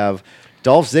that, we have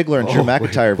Dolph Ziggler and Drew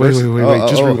McIntyre Wait, versus. wait.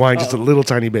 Just rewind just a little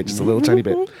tiny bit. Just a little tiny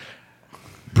bit.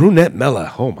 Brunette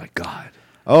Mella. Oh, my God.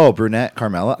 Oh, Brunette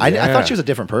Carmella. I Yeah. thought she was a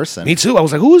different person. Me too. I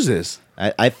was like, who is this?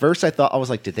 At first, I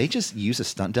was like, did they just use a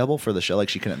stunt double for the show? Like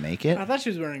she couldn't make it. I thought she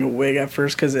was wearing a wig at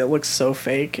first because it looks so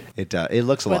fake. It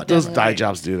looks a But lot then- Those different. dye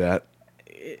jobs do that.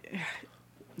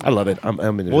 I love it. I'm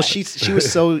into Well, it. she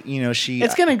was so she.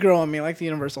 It's going to grow on me like the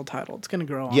Universal title. It's going to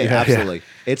grow on Yeah, me. absolutely.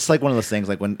 It's like one of those things.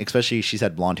 Like when, especially she's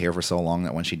had blonde hair for so long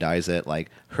that when she dyes it, like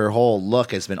her whole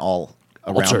look has been all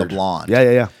around the Altered. blonde.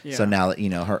 Yeah. Yeah. So now that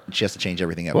she has to change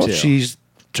everything up Well, too. she's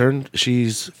turned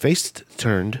face.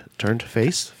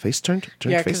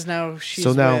 Yeah, because now she's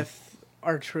So now- with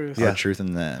R-Truth. Our Truth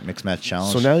in the mixed match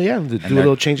challenge. So now, do And a they're-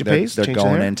 little change of they're- pace. They're change the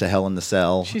going hair? into Hell in the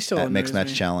Cell She still at annoys mixed match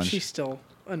me. challenge. She still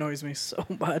annoys me so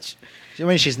much. I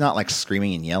mean, she's not like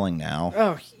screaming and yelling now.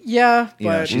 Oh, yeah, You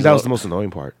know, but she's That was the most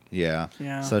annoying part. Yeah.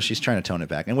 Yeah. So she's trying to tone it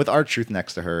back, and with our Truth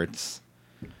next to her, it's.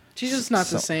 she's just not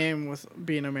so- the same with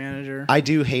being a manager. I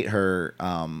do hate her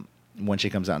when she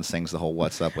comes out and sings the whole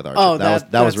 "What's Up" with our Oh, Truth.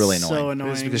 That was that's really annoying. so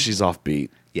annoying. It's because she's off beat.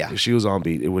 Yeah. If she was on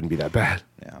beat, it wouldn't be that bad.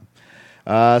 Yeah.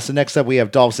 So next up, we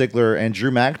have Dolph Ziggler and Drew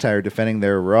McIntyre defending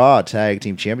their Raw Tag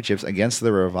Team Championships against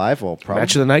the Revival.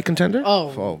 Match of the night contender?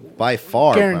 Oh, By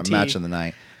far, Guaranteed. my match of the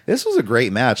night. This was a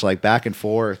great match, like back and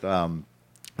forth. The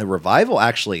Revival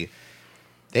actually,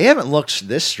 they haven't looked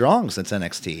this strong since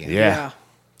NXT. Yeah.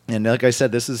 And like I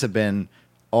said, this has been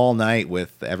all night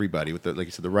with everybody, with like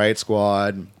you said, the Riot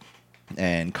Squad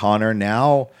and Connor.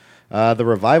 Now the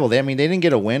Revival. They didn't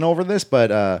get a win over this,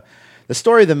 but the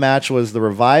story of the match was the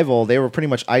Revival. They were pretty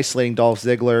much isolating Dolph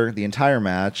Ziggler the entire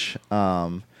match.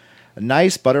 A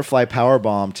nice butterfly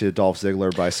powerbomb to Dolph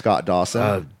Ziggler by Scott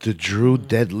Dawson. The Drew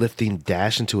deadlifting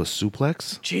dash into a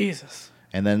suplex? Jesus.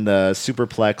 And then the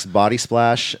superplex body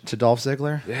splash to Dolph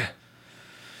Ziggler. Yeah.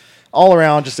 All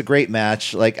around, just a great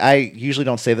match. Like, I usually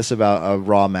don't say this about a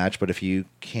Raw match, but if you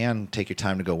can take your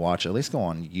time to go watch it, at least go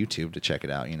on YouTube to check it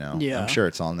out, Yeah. I'm sure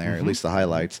it's on there, at least the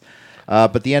highlights.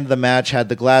 But the end of the match had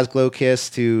the Glasgow kiss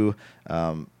to,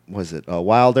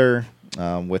 Wilder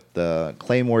with the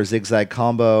Claymore zigzag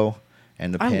combo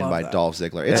and the I pin love by that. Dolph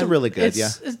Ziggler. It's a really good,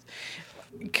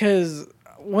 Because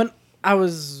when I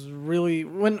was really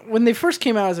when they first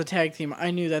came out as a tag team,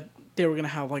 I knew that they were gonna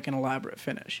have like an elaborate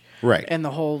finish, Right. And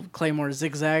the whole Claymore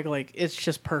zigzag, like it's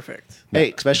just perfect.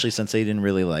 Hey, especially since they didn't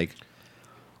really, like,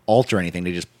 alter anything.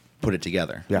 They just put it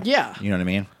together. Yeah. Yeah. You know what I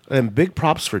mean? And big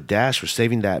props for Dash for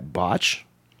saving that botch.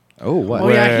 Oh, what? Oh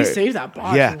yeah, he Where- saved that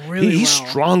box. yeah, really he's well.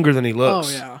 stronger than he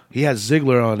looks. Oh, yeah. He has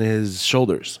Ziggler on his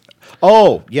shoulders,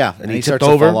 Oh, yeah. And he tipped starts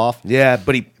over. to fall off. Yeah,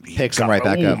 but he Picks him right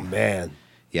back oh, up. Man,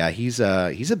 Yeah, he's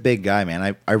a big guy,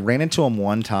 man. I ran into him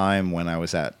one time when I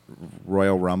was at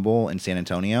Royal Rumble in San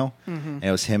Antonio, and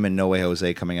it was him and No Way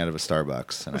Jose coming out of a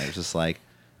Starbucks, and I was just like,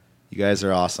 You guys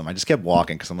are awesome. I just kept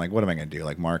walking because I'm like, what am I going to do?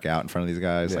 Like mark out in front of these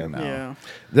guys? Like, no.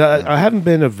 Yeah. I haven't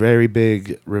been a very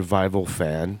big Revival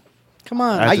fan. Come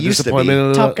on. I After used to be. disappointment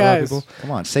of a Top lot of guys. people.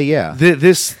 Come on, say yeah.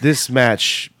 This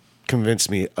match convinced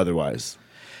me otherwise.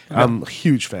 I'm a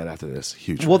huge fan after this.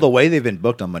 Huge. Well, fan. the way they've been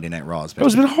booked on Monday Night Raw has been,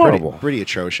 It's been horrible. pretty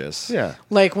atrocious. yeah.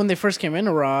 Like when they first came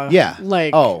into Raw. Yeah.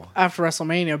 Like Oh. after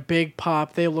WrestleMania, big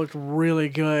pop. They looked really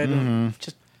good.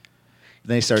 Just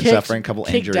Then they started kicked, suffering a couple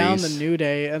kicked injuries. down the New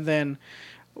Day, and then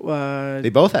They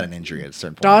both had an injury at a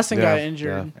certain point. Dawson Yeah, got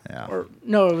injured. yeah. Or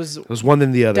no, it was It was one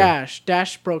than the other. Dash.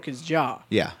 Dash broke his jaw,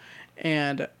 Yeah.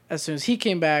 and as soon as he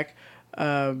came back,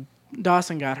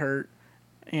 Dawson got hurt,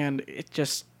 and it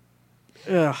just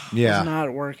Yeah. was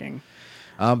not working.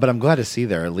 But I'm glad to see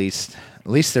there at least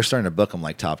they're starting to book them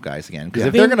like top guys again. Because Yeah.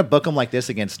 if they're going to book them like this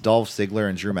against Dolph Ziggler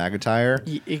and Drew McIntyre,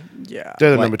 Yeah.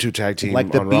 They're the Like- number 2 tag team.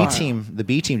 like the on B Raw. team, the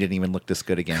B team didn't even look this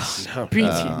good against. B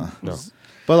team. No.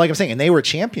 But like I'm saying, and they were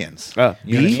champions. B? You know what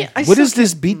I mean? I What still is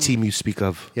this B team you speak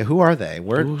of? Yeah, who are they?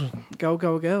 Where? Go,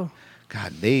 go, go.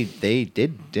 God, they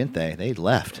did, didn't they? They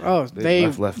left. Oh, they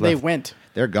left. went.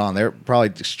 They're gone. They're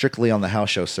probably strictly on the house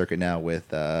show circuit now with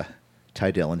Ty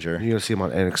Dillinger. You're gonna see him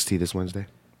on NXT this Wednesday.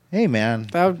 Hey, man.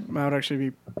 That would actually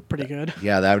be pretty good.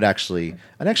 Yeah, I'd actually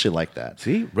like that.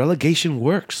 See, relegation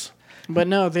works. But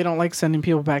no, they don't like sending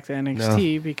people back to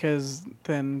NXT because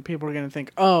then people are going to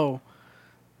think, oh,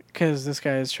 because this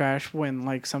guy is trash when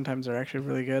like sometimes they're actually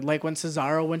really good. Like when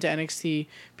Cesaro went to NXT,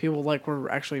 people like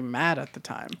were actually mad at the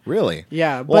time. Really?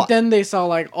 Yeah, Well, but then they saw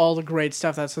like all the great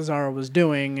stuff that Cesaro was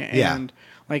doing and Yeah.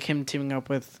 like him teaming up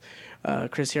with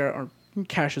Chris Hero or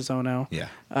Cassius Ohno. Yeah.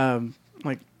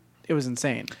 Like it was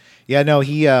insane. Yeah, no,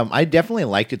 he. I definitely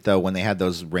liked it though when they had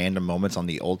those random moments on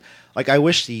the old. Like, I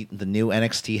wish the new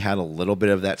NXT had a little bit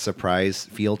of that surprise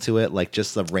feel to it, like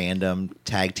just a random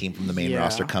tag team from the main Yeah.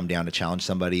 roster come down to challenge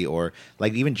somebody, or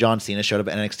like even John Cena showed up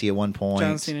at NXT at one point.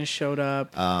 John Cena showed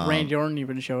up. Randy Orton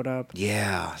even showed up.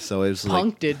 Yeah, so it was Punk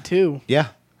like, did too. yeah,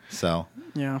 so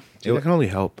Yeah. Dude, that can only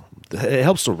help. It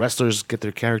helps the wrestlers get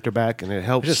their character back, and it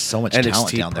helps. there's just so much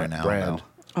NXT talent down there now. brand. Though.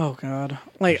 Oh god,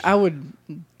 like I would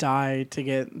die to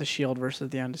get the Shield versus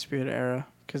the Undisputed Era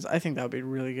because I think that would be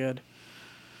really good.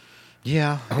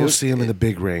 Yeah, I don't see him in the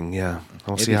big ring. Yeah, I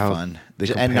don't It'd see be how fun. they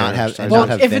And not compare have- styles. and Well, not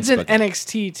have if Vince it's an book it.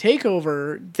 NXT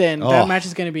takeover, then Oh. that match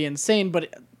is going to be insane.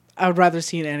 But I would rather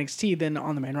see an NXT than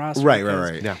on the main roster. Right,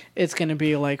 because right. Yeah. It's going to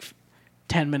be like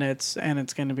 10 minutes and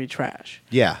it's going to be trash.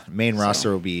 Yeah, main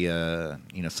roster will be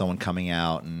someone coming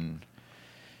out and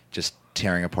just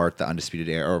tearing apart the Undisputed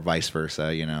Era, or vice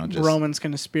versa. Just Roman's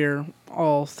going to spear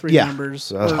all three Yeah.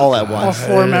 members, all at all once.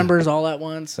 four members all at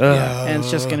once, Yeah. and it's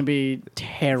just going to be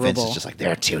terrible. Vince is just like,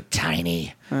 they're too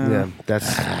tiny. Yeah,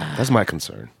 that's my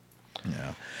concern.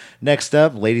 Yeah. Next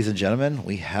up, ladies and gentlemen,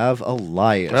 we have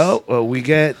Elias. Oh, well, we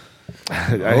get. I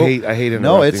hate it.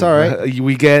 No, it's all right.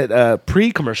 We get a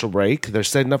pre-commercial break. They're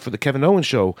setting up for the Kevin Owens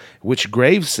show, which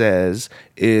Graves says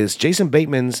is Jason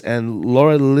Bateman's and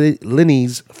Laura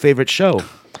Linney's favorite show.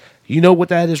 You know what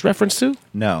that is reference to?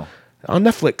 No. On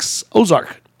Netflix,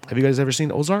 Ozark. Have you guys ever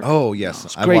seen Ozark? Oh, yes.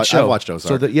 It's a great show. I've watched Ozark.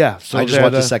 So I just they're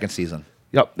watched the second season.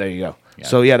 Yep, there you go. Yeah.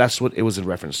 So yeah, that's what it was in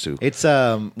reference to. It's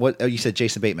what you said,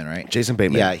 Jason Bateman, right? Jason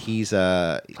Bateman. Yeah, he's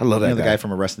I love that the guy. guy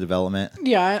from Arrested Development.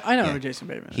 Yeah, I know Yeah. who Jason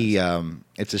Bateman is. He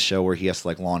it's a show where he has to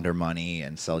like launder money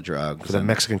and sell drugs For the and-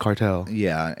 Mexican cartel.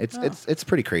 Yeah, it's a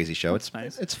pretty crazy show. It's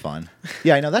nice. It's fun.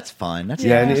 Yeah, I know that's fun. That's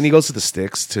Yeah, nice. and he goes to the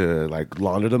sticks to like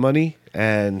launder the money,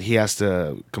 and he has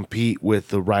to compete with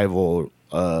the rival,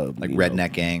 like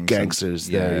redneck gangs, gangsters.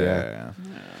 Yeah, there,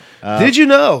 yeah. Did you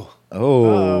know?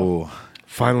 Oh,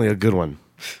 Finally, a good one.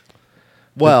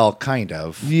 well, kind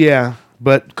of. Yeah,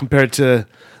 but compared to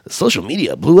social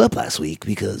media, blew up last week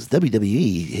because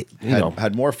WWE,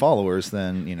 Had more followers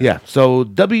than Yeah, so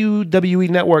WWE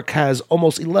Network has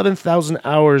almost 11,000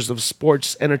 hours of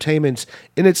sports entertainment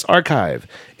in its archive,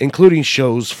 including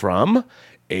shows from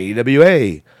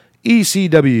AWA,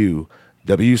 ECW,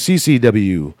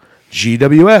 WCCW,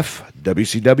 GWF,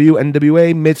 WCW,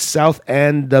 NWA, Mid-South,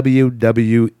 and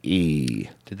WWE.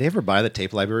 Did they ever buy the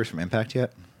tape libraries from Impact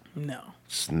yet? No.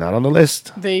 It's not on the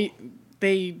list. They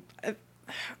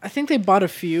I think they bought a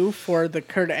few for the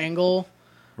Kurt Angle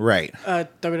Right.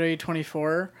 WWE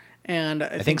 24, and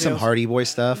I think they some also- Hardy Boy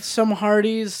stuff. some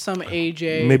Hardys, some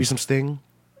AJ. Maybe some Sting.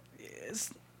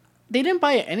 They didn't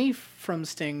buy any from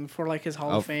Sting for like his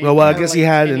Hall of Fame. Well, I or, guess like, he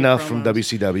had any enough from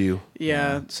promos. WCW.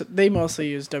 Yeah, so they mostly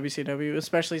use WCW,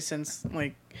 especially since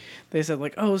like they said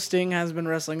like, oh, Sting has been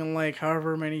wrestling in like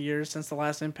however many years since the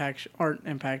last the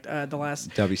last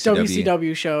WCW.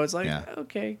 WCW show. It's like Yeah.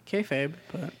 okay, kayfabe,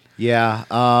 but Yeah,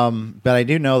 but I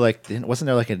do know, like, wasn't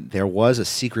there there was a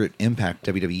secret Impact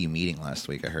WWE meeting last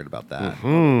week? I heard about that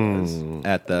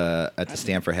at the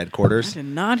Stanford I headquarters. did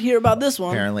not hear about this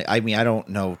one. Apparently, I mean, I don't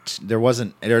know.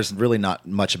 There's really not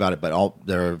much about it, but all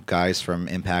the guys from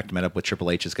Impact met up with Triple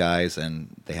H's guys, and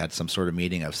they had some sort of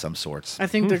meeting of some sorts. I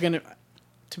think they're gonna.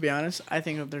 To be honest, I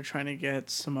think that they're trying to get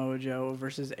Samoa Joe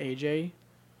versus AJ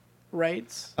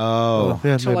rights. Oh,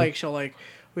 Yeah, So maybe.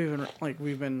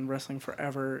 we've been wrestling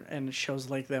forever, and it shows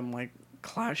like them like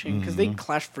clashing because they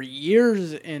clashed for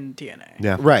years in TNA.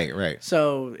 Yeah. right.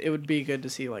 So it would be good to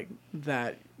see like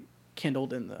that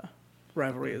kindled in the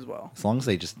rivalry as well. As long as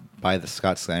they just buy the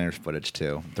Scott Steiner's footage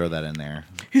too, throw that in there.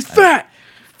 He's fat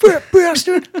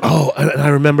bastard. Oh, and I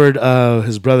remembered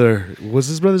his brother. What's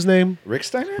his brother's name? Rick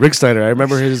Steiner? Rick Steiner. I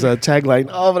remember his tagline.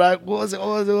 Oh, but what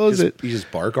was it? You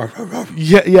just bark.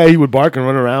 Yeah, he would bark and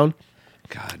run around.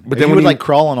 God, But but then then he when would he- like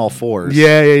crawl on all fours.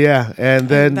 Yeah. And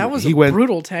then That was he a went.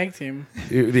 brutal tag team.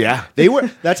 Yeah. They were.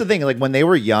 That's the thing. Like when they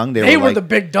were young, They were like, the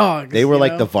big dogs. They were you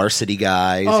like know? the varsity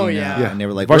guys. Oh, you know, yeah. and they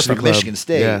were like Varsity we're from club. Michigan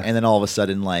State, Yeah. and then all of a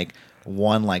sudden like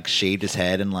one like shaved his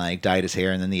head and like dyed his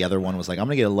hair, and then the other one was like I'm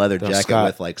gonna get a leather jacket Scott.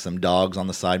 with like some dogs on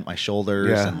the side of my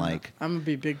shoulders, Yeah. and like I'm gonna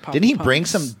be big. Papa didn't he bring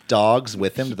Punks. some dogs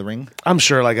with him to the ring? I'm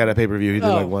sure, like at a pay per view, he did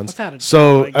Oh, like once. without a doubt,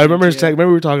 So I I remember his guarantee tag. it. Remember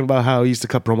we were talking about how he used to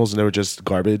cut promos and they were just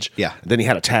garbage. Yeah. Then he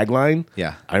had a tagline.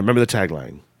 Yeah. I remember the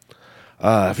tagline.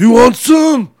 If you want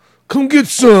some, come get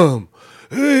some.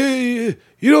 Hey,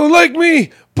 you don't like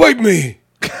me? Bite me.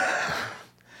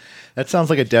 That sounds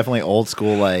like a definitely old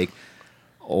school like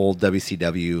old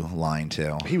WCW line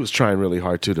too. He was trying really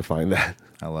hard too to find that.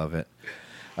 I love it.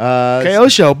 KO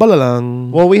show, balalang.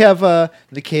 Well, we have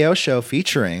the KO show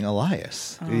featuring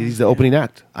Elias. He's the opening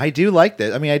act. I do like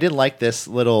this. I mean, I did like this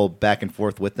little back and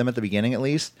forth with them at the beginning, at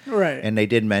least. Right. And they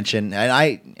did mention, and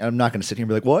I'm not going to sit here and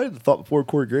be like, well, I thought before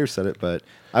Corey Graves said it, but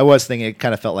I was thinking it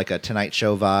kind of felt like a Tonight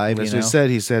Show vibe. That's You what know? he said.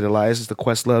 He said Elias is the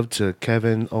Questlove to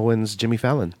Kevin Owens, Jimmy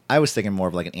Fallon. I was thinking more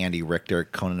of like an Andy Richter,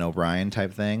 Conan O'Brien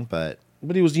type thing, but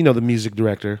But he was, the music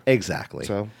director. exactly.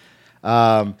 So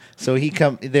So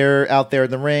they're out there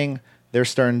in the ring. They're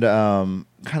starting to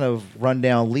kind of run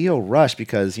down Leo Rush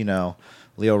because,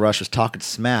 Leo Rush was talking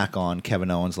smack on Kevin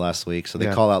Owens last week. So they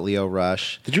Yeah. call out Leo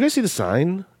Rush. did you guys see the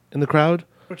sign in the crowd?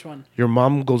 Which one? Your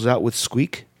mom goes out with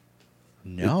squeak.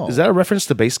 No. Is that a reference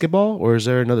to basketball, or is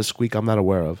there another squeak I'm not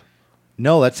aware of?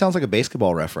 No, that sounds like a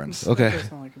basketball reference. Okay. Does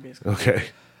sound like a baseball. Okay.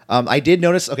 I did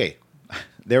notice,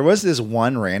 there was this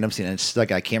one random scene, and it's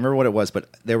like, I can't remember what it was, but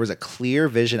there was a clear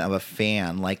vision of a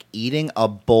fan, like, eating a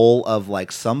bowl of,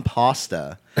 like, some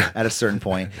pasta at a certain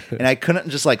point, and I couldn't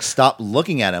just, like, stop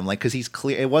looking at him, like, because he's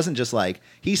clear. It wasn't just, like,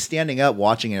 he's standing up,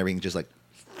 watching and everything, just, like,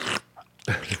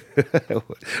 it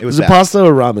was Was it bad. pasta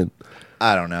or ramen?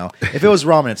 I don't know. If it was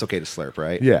ramen, it's okay to slurp,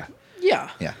 right? Yeah. Yeah.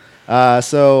 Yeah.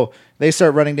 So they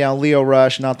start running down Leo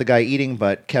Rush, not the guy eating,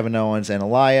 but Kevin Owens and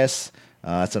Elias.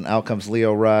 So out comes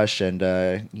Leo Rush, and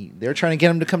they're trying to get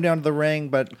him to come down to the ring,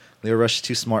 but Leo Rush is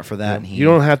too smart for that. And You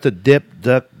don't have to dip,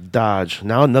 duck, dodge.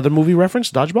 Now another movie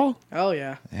reference, Dodgeball? Oh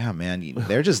yeah. Yeah, man.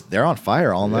 They're on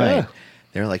fire all night. Yeah.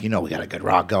 They're like, we got a good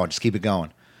rock going. Just keep it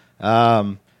going.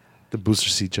 The booster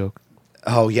seat joke.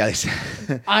 Oh, yeah.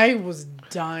 I was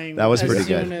dying. That was as pretty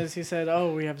soon good. as he said,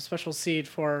 "Oh, we have a special seat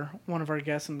for one of our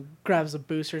guests," and grabs a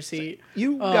booster seat.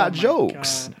 You Oh, got my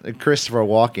jokes. God. Christopher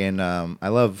Walken. I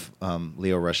love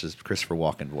Leo Rush's Christopher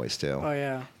Walken voice, too. Oh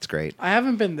yeah. It's great. I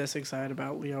haven't been this excited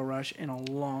about Leo Rush in a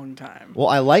long time. Well,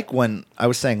 I like when I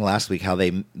was saying last week how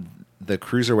the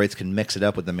cruiserweights can mix it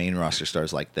up with the main roster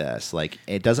stars like this. Like,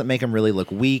 it doesn't make him really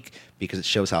look weak because it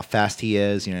shows how fast he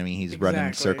is. You know what I mean? He's running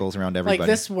Exactly. circles around everybody. Like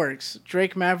this works.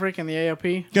 Drake Maverick and the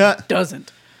AOP Yeah.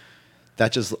 doesn't.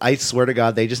 That just, I swear to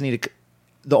God, they just need to.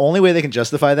 The only way they can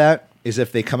justify that is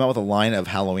if they come out with a line of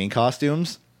Halloween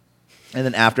costumes, and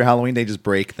then after Halloween they just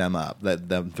break them up,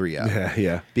 them three up.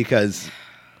 Yeah. Because,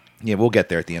 we'll get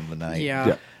there at the end of the night.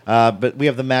 Yeah. But we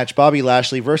have the match: Bobby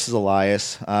Lashley versus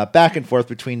Elias. Back and forth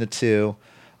between the two.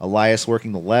 Elias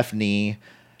working the left knee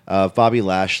of Bobby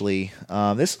Lashley.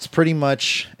 This is pretty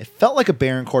much. It felt like a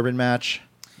Baron Corbin match,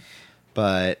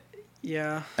 but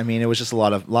Yeah. I mean, it was just a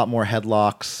lot more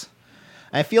headlocks.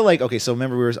 I feel like, so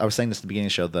remember I was saying this at the beginning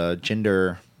of the show, the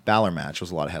Jinder Balor match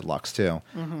was a lot of headlocks too.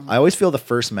 I always feel the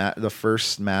first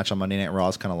match on Monday Night Raw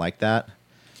is kind of like that,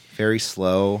 very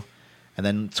slow, and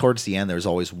then towards the end there's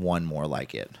always one more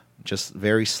like it, just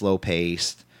very slow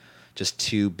paced, just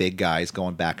two big guys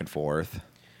going back and forth.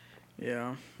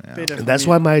 Yeah. Yeah. And that's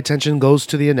why my attention goes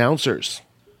to the announcers.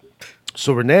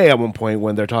 So Renee, at one point,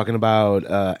 when they're talking about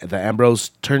the Ambrose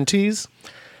turn tease,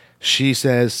 she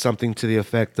says something to the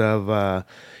effect of,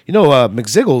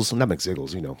 McZiggles, not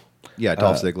McZiggles, Yeah,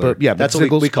 Dolph Ziggler. But yeah, that's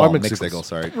McZiggles what we call are him, Mick McZiggles. Ziggles.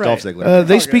 Sorry, Right. Dolph Ziggler.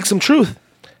 They all speak good. some truth.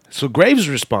 So Graves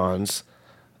responds,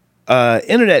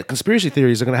 internet conspiracy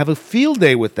theories are going to have a field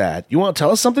day with that. You want to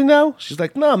tell us something now? She's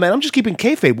like, no, man, I'm just keeping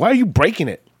kayfabe. Why are you breaking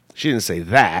it? She didn't say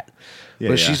that. Yeah,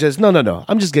 But she yeah. says, no.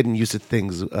 I'm just getting used to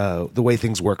things, the way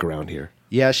things work around here.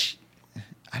 Yeah, she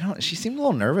seemed a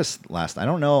little nervous last night. I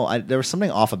don't know. There was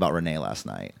something off about Renee last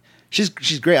night. She's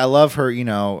great. I love her,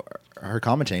 her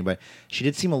commentating, but she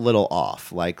did seem a little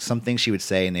off. Like some things she would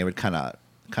say, and they would kind of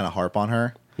harp on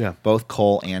her. Yeah. Both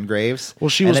Cole and Graves. Well,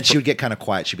 she and was then she would get kind of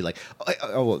quiet. She'd be like,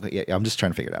 well, yeah, I'm just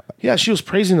trying to figure it out. Yeah, she was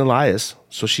praising Elias.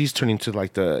 So she's turning to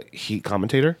like the heel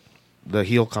commentator.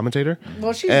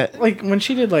 Well, she's Uh, like when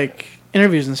she did like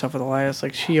interviews and stuff with Elias,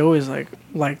 like she always like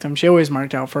liked him. She always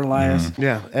marked out for Elias.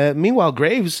 Yeah. Meanwhile,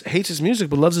 Graves hates his music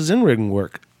but loves his in-ring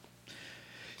work.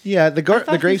 Yeah, the I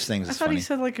thought Graves he- thing I is thought funny. he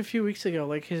said like a few weeks ago,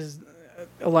 like his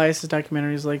Elias's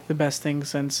documentary is like the best thing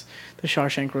since the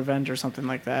Shawshank Revenge or something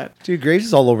like that. Dude, Graves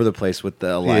is all over the place with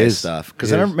the Elias is. stuff.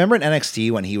 Because He I is. remember in NXT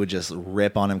when he would just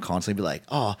rip on him constantly, be like,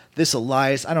 "Oh, this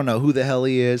Elias, I don't know who the hell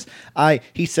he is.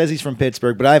 He says he's from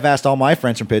Pittsburgh, but I've asked all my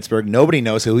friends from Pittsburgh. Nobody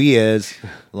knows who he is.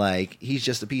 Like, he's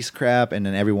just a piece of crap." And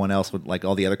then everyone else would, like,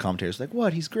 all the other commentators, like,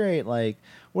 "What? He's great. Like,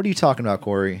 what are you talking about,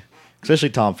 Corey?" Especially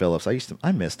Tom Phillips.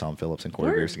 I miss Tom Phillips and Corey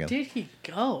Where Graves together. did he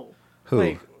go? Who?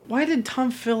 Like, why did Tom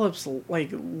Phillips like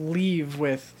leave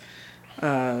with?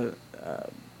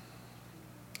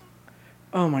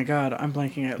 Oh my God, I'm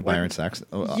blanking at Byron Saxton.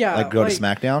 Yeah, like go to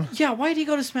like- SmackDown. Yeah, why did he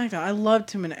go to SmackDown? I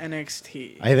loved him in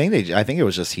NXT. I think it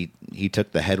was just he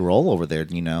took the head role over there.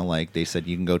 Like they said,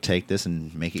 you can go take this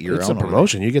and make it your It's own. a over there.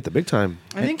 promotion. You get the big time.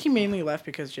 I think he mainly left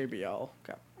because JBL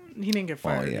got. He didn't get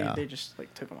fired. yeah. They just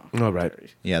like took him off. Oh, right.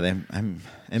 Yeah,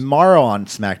 and Morrow on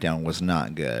SmackDown was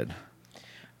not good.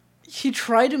 He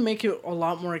tried to make it a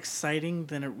lot more exciting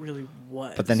than it really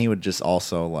was. But then he would just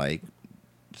also like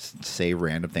say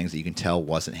random things that you can tell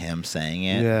wasn't him saying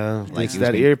it. Yeah. like It's he was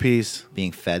that earpiece.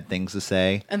 being fed things to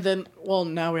say. And then, well,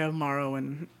 now we have Morrow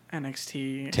and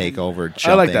NXT. Take and- over.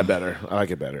 I like jumping. that better. I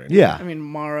like it better. Yeah, I mean,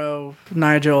 Morrow,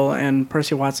 Nigel, and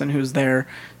Percy Watson, who's there,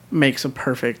 makes a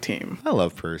perfect team. I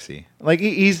love Percy. Like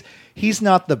he's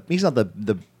not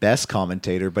the best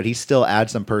commentator, but he still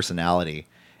adds some personality.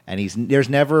 And there's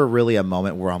never really a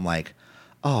moment where I'm like,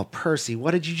 "Oh, Percy,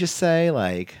 what did you just say?"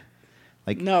 Like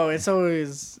No, it's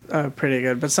always pretty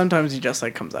good, but sometimes he just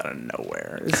like comes out of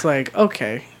nowhere. It's like,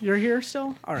 okay, you're here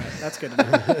still? All right, that's good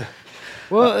enough.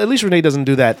 Well, at least Renee doesn't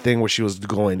do that thing where she was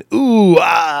going, ooh,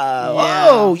 ah, Yeah.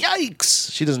 oh, yikes.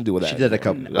 She doesn't do that. she did a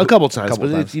couple times. couple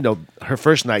But times. her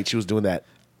first night, she was doing that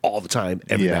all the time,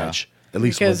 every Yeah. match. At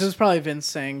least Because it once. was probably Vince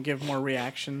saying, give more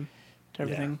reaction to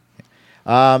everything.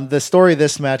 The story of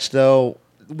this match, though,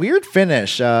 weird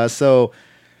finish.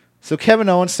 So Kevin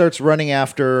Owens starts running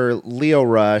after Lio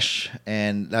Rush,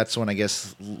 and that's when I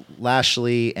guess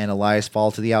Lashley and Elias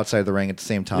fall to the outside of the ring at the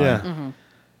same time.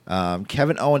 Yeah.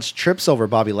 Kevin Owens trips over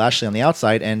Bobby Lashley on the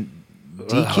outside and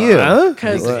DQ. Huh?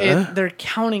 Because they're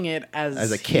counting it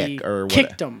as a kick he or what-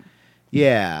 kicked him.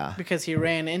 Yeah. Because he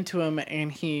ran into him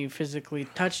and he physically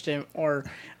touched him, or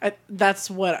that's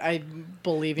what I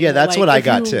believe. Yeah, that's Like, what I if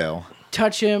got you too.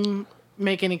 Touch him,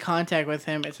 make any contact with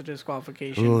him, it's a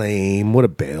disqualification. Lame. What a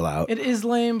bailout. It is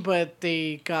lame, but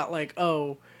they got like,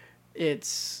 oh,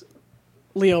 it's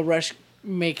Lio Rush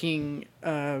making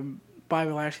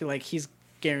Bobby Lashley like he's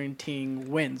guaranteeing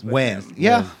wins. with Wins. him.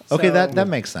 Yeah. Okay, So- that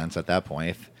makes sense at that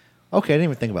point. Okay, I didn't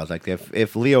even think about it. Like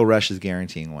if Lio Rush is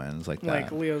guaranteeing wins like that.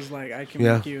 Like Leo's like, I can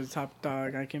Yeah. make you the top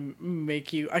dog. I can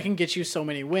get you so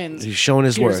many wins. He's showing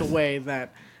his Here's worth. a way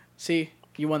that, see,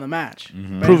 you won the match.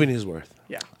 Mm-hmm. Bam. Proving his worth.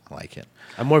 Yeah. I like it.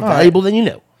 I'm more right. valuable than you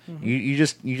know. You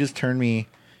just turned me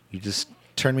to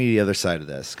the other side of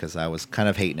this because I was kind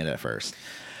of hating it at first.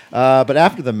 But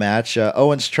after the match,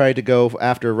 Owens tried to go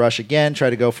after Rush again, tried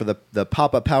to go for the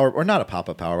pop-up power, or not a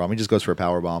pop-up power bomb. He just goes for a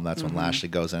power bomb. That's when Lashley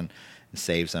goes in and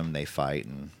saves him. They fight,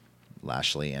 and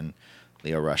Lashley and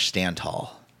Lio Rush stand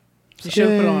tall. He should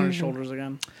have put it on his shoulders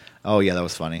again. Oh yeah, that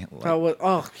was funny. He almost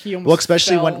Well,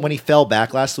 especially fell. when he fell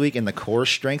back last week in the core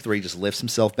strength where he just lifts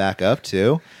himself back up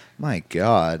too. My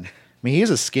God. I mean, he's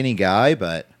a skinny guy,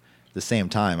 but at the same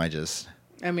time,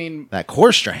 I mean, that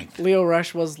core strength. Lio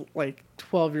Rush was like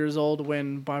 12 years old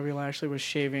when Bobby Lashley was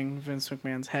shaving Vince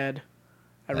McMahon's head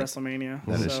at WrestleMania.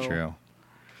 That is So, true.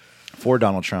 For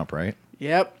Donald Trump, right?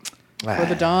 Yep. For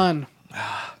the Don.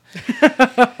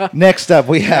 Next up,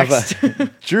 we have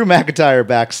Drew McIntyre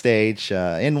backstage.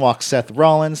 In walks Seth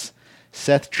Rollins.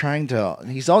 Seth he's trying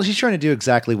to do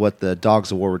exactly what the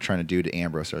Dogs of War were trying to do to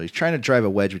Ambrose. He's trying to drive a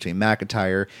wedge between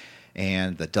McIntyre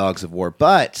and the Dogs of War.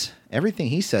 But everything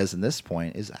he says in this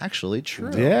point is actually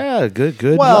true. Yeah, good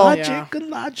Well, logic, yeah. good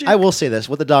logic. I will say this: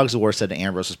 what the Dogs of War said to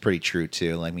Ambrose was pretty true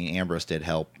too. Like, I mean, Ambrose did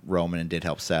help Roman and did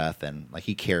help Seth, and like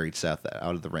he carried Seth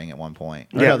out of the ring at one point.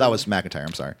 Or, Yeah. no, that was McIntyre.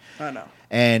 I'm sorry. I know.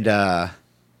 And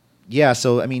yeah,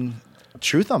 so I mean,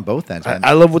 truth on both ends, man.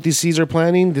 I love what these C's are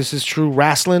planning. This is true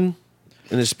wrestling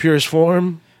in its purest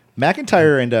form.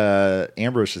 McIntyre and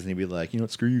Ambrose just need to be like, you know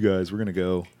what? Screw you guys. We're gonna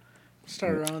go.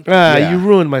 Start around. Yeah. You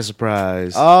ruined my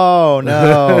surprise. Oh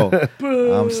no!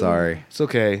 I'm sorry. It's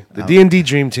okay. The D&D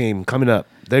Dream Team coming up.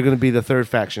 They're going to be the third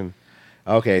faction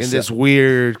Okay, in so, this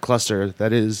weird cluster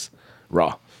that is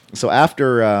Raw. so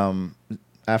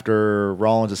after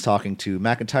Rollins is talking to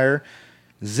McIntyre,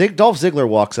 Dolph Ziggler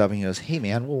walks up and he goes, "Hey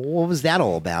man, what was that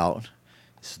all about?"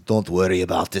 He says, "Don't worry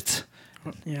about it."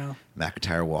 Yeah.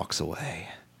 McIntyre walks away.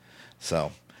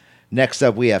 So next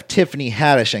up, we have Tiffany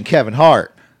Haddish and Kevin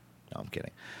Hart. No, I'm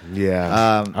kidding.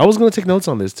 Yeah. I was going to take notes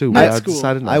on this too, but That's I cool.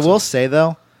 decided not I to. will say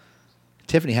though,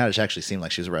 Tiffany Haddish actually seemed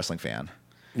like she was a wrestling fan.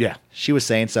 Yeah. She was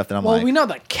saying stuff that I'm Well, like, we know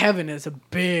that Kevin is a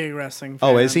big wrestling fan.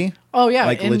 Oh, is he? Oh, yeah.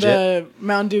 Like, in legit? the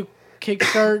Mountain Dew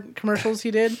Kickstart commercials he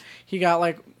did, he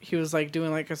was like doing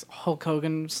like a Hulk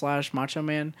Hogan / Macho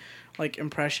Man like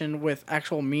impression with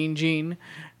actual Mean Gene.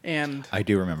 And I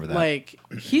do remember that. like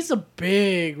he's a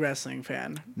big wrestling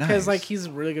fan because Nice. like he's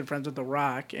really good friends with The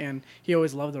Rock, and he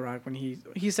always loved The Rock when he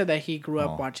said that he grew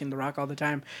up Oh. watching The Rock all the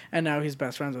time, and now he's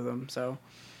best friends with him. So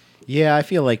Yeah, I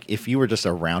feel like if you were just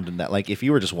around in that, like if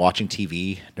you were just watching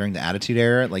TV during the Attitude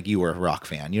Era, like you were a Rock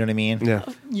fan. You know what I mean? Yeah.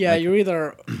 yeah, you're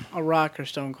either a Rock or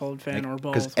Stone Cold fan or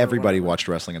both. Because or everybody whatever. watched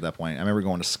wrestling at that point. I remember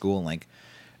going to school and like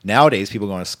nowadays people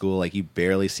going to school, like you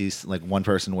barely see like one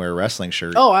person wear a wrestling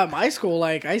shirt. Oh, at my school,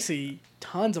 like I see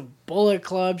tons of Bullet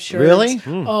Club shirts. Really?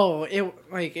 Oh,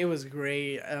 it was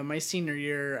great. My senior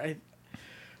year,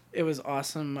 it was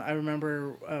awesome. I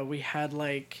remember we had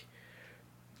like.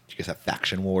 You guys have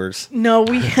faction wars. No,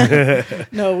 we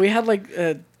had like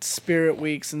spirit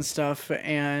weeks and stuff,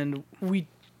 and we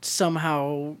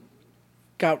somehow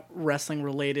got wrestling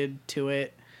related to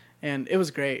it, and it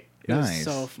was great. It Nice.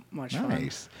 was so much fun.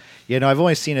 Nice. Yeah, no, I've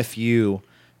only seen a few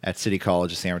at City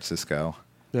College of San Francisco.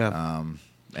 Yeah.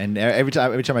 And every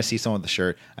time I see someone with a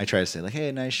shirt, I try to say like,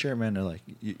 "Hey, nice shirt, man." They're like,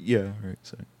 "Yeah, right."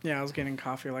 So Yeah, I was getting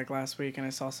coffee like last week, and I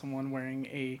saw someone wearing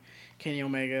a Kenny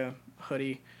Omega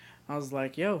hoodie. I was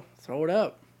like, "Yo, throw it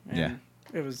up!" And Yeah.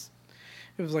 it was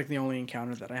like the only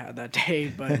encounter that I had that day,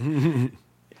 but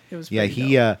it was yeah,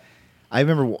 pretty dope. I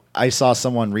remember I saw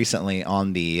someone recently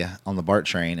on the BART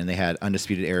train, and they had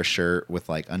Undisputed Era shirt with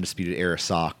like Undisputed Era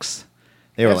socks.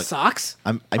 They were Have like, socks.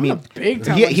 I I'm mean, a big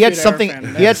time he had Undisputed Era something.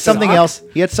 fan. He had Sock? something else.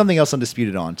 He had something else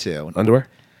Undisputed on too. Underwear?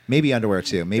 Maybe underwear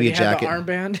too. Maybe Did a he have jacket.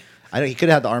 the armband? I know he could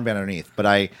have had the armband underneath, but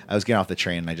I was getting off the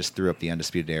train and I just threw up the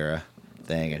Undisputed Era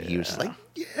thing, and he was just like,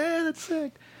 "Yeah, that's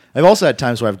sick." I've also had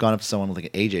times where I've gone up to someone with like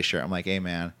an AJ shirt. I'm like, "Hey,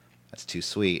 man, that's too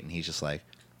sweet," and he's just like,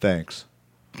 "Thanks."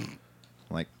 I'm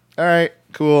like, "All right,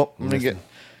 cool. I'm gonna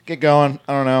get going."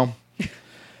 I don't know.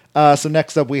 So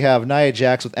next up, we have Nia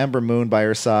Jax with Ember Moon by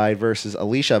her side versus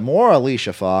more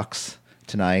Alicia Fox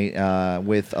tonight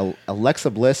with Alexa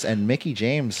Bliss and Mickey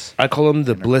James. I call them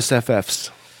the Bliss FFs.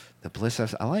 The Bliss,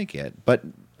 I like it. But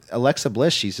Alexa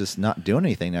Bliss, she's just not doing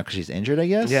anything now because she's injured, I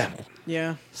guess. Yeah.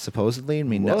 Yeah. Supposedly. I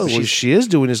mean, Well, no, what she's, she is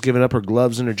doing is giving up her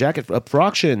gloves and her jacket up for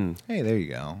auction. hey, there you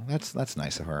go. That's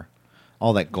nice of her.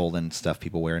 All that golden stuff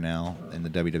people wear now in the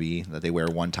WWE that they wear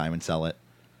one time and sell it.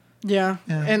 Yeah.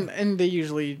 Yeah. And they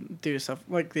usually do stuff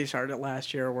like they started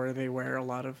last year where they wear a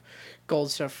lot of gold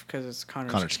stuff because it's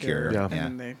Connor's Connor's Cure, Cure, and yeah.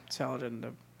 then they sell it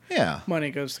into Yeah. money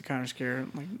goes to Connor's Cure.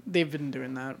 Like they've been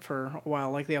doing that for a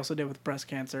while. Like they also did with breast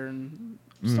cancer and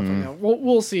stuff Mm-hmm. like that.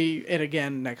 We'll see it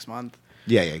again next month.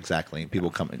 Yeah, exactly. People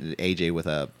come AJ with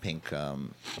a pink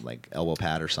like elbow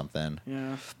pad or something.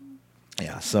 Yeah.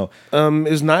 Yeah. So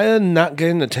Is Nia not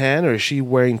getting a tan, or is she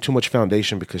wearing too much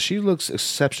foundation? Because she looks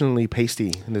exceptionally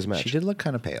pasty in this match. she did look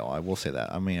kind of pale. I will say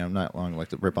that. I mean, I'm not long like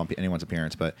to rip on anyone's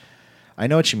appearance, but I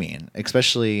know what you mean.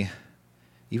 Especially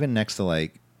even next to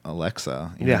like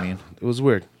Alexa. You know Yeah, what I mean? it was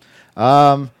weird.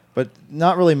 But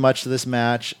not really much to this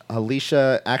match.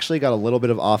 Alicia actually got a little bit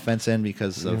of offense in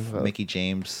because of Mickey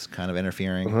James kind of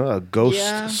interfering. A ghost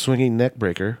Yeah. swinging neck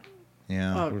breaker.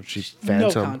 Yeah. Oh, She no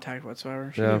phantom. contact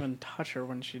whatsoever. She Yeah. didn't even touch her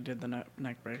when she did the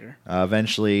neck breaker.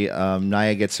 Eventually,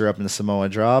 Nia gets her up in the Samoa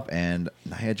drop, and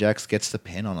Nia Jax gets the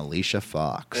pin on Alicia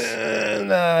Fox.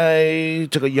 And I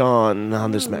took a yawn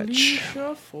on this match.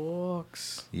 Alicia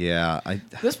Fox. Yeah,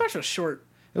 This match was short.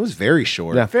 it was very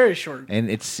short. Yeah. Very short. And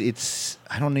it's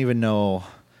I don't even know.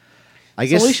 I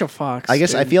It's guess Alicia Fox. I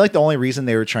guess I dude. feel like the only reason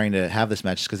they were trying to have this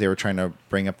match is because they were trying to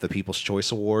bring up the People's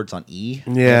Choice Awards on E.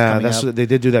 Yeah, coming that's up. what, they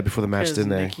did do that before the match, Because didn't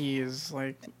they? Nikki is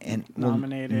like And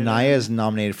nominated. Naya is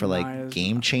nominated for like Naya's-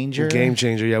 Game Changer. Game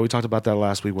changer. Yeah, we talked about that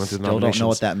last week. Went through the Still don't know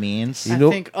what nominations. that means. You I know-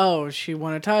 think. Oh, she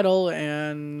won a title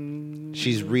and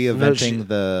She's No, reinventing she-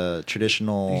 the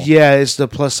traditional Yeah, it's the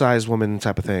plus size woman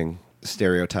type of thing.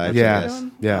 stereotypes. Yeah. I guess.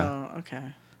 Yeah. Oh, okay.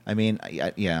 I mean,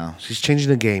 yeah. She's changing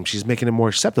the game. She's making it more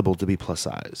acceptable to be plus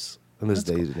size in this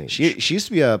day and age. She used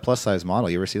to be a plus size model.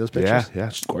 You ever see those pictures? yeah,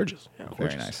 she's gorgeous.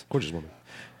 Very nice. Gorgeous woman.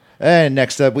 And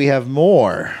next up, we have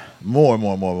more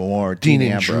Dean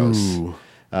Ambrose. Drew.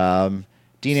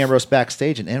 Dean Ambrose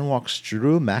backstage, and in walks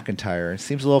Drew McIntyre.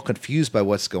 Seems a little confused by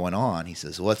what's going on. He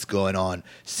says, "What's going on?"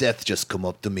 Seth just come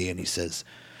up to me and he says,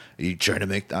 "Are you trying to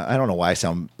make?" I don't know why I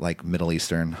sound like Middle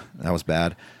Eastern. That was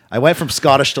bad. I went from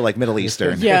Scottish to like Middle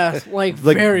Eastern. Yeah, like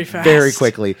very fast. Very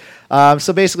quickly.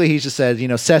 So basically, he just said,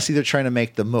 Seth's either trying to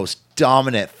make the most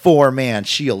dominant 4-man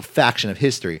Shield faction of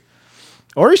history,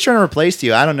 or he's trying to replace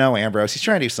you. I don't know, Ambrose. He's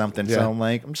trying to do something. Yeah. So I'm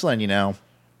like, I'm just letting you know.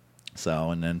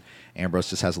 So, and then Ambrose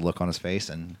just has a look on his face,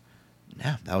 and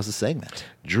yeah, that was the segment.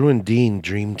 Drew and Dean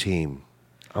Dream Team.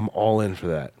 I'm all in for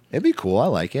that. It'd be cool. I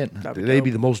like it. That'd They'd dope.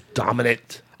 be the most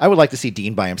dominant. I would like to see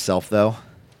Dean by himself, though.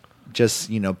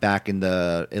 Just, back in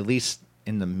the, at least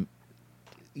in the,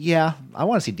 yeah, I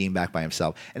want to see Dean back by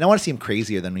himself. And I want to see him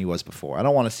crazier than he was before. I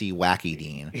don't want to see wacky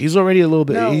Dean. He's already a little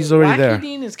bit. No, he's already Wacky there.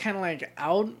 Dean is kind of like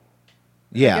out.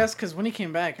 Yeah. I guess because when he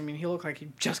came back, I mean, he looked like he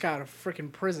just got out of freaking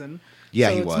prison. Yeah,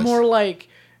 so he it's was. more like,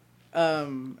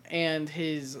 and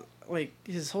his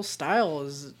whole style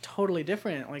is totally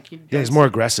different. Like he, Yeah, he's does- more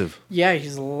aggressive. Yeah,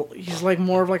 he's like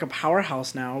more of like a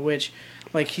powerhouse now, which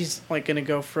like he's like gonna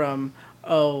go from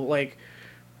like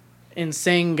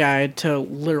insane guy to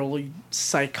literally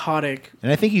psychotic.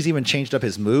 And I think he's even changed up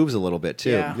his moves a little bit,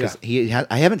 too. Yeah. Because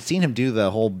I haven't seen him do the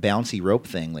whole bouncy rope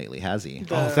thing lately, has he?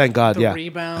 The, Oh, thank God, the yeah.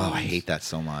 Rebound. Oh, I hate that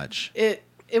so much.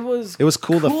 It was. It was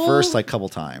cool the first couple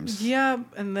times. Yeah,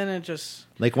 and then it just.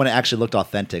 Like when it actually looked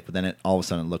authentic, but then all of a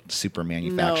sudden it looked super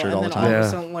manufactured no, all and the then time. all of Yeah. a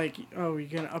sudden, like, oh, you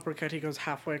get an uppercut. He goes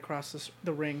halfway across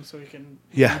the ring so he can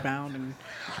Yeah. rebound and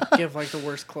give like the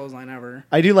worst clothesline ever.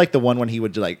 I do like the one when he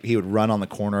would run on the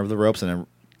corner of the ropes and then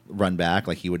run back.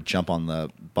 Like he would jump on the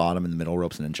bottom and the middle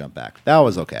ropes and then jump back. That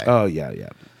was okay. Oh yeah, yeah.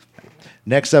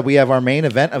 Next up, we have our main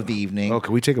event of the evening. Oh,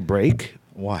 can we take a break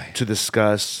Why? to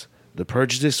discuss the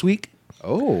Purge this week?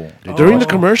 Oh, During the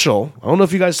commercial, I don't know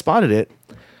if you guys spotted it,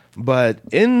 but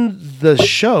in the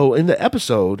show, in the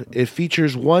episode, it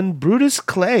features one Brutus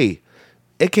Clay,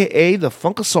 aka the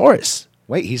Funkasaurus.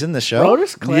 wait, he's in the show.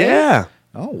 Brodus Clay? Yeah.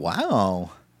 Oh wow.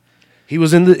 He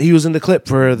was in the clip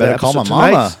for the Better call episode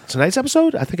my mama. tonight's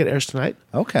episode. I think it airs tonight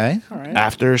Okay. All right.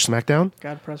 after SmackDown.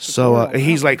 God press the So portal.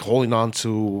 he's like holding on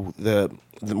to the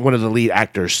one of the lead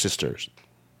actor's sisters.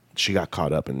 She got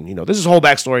caught up, and this is whole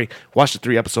backstory. Watch the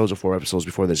 3 episodes or 4 episodes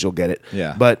before this, you'll get it.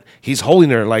 Yeah. But he's holding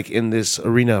her like in this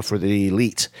arena for the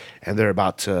elite, and they're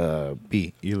about to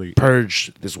Be elite.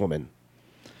 purge this woman.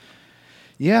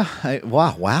 Yeah.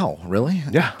 Wow. Really?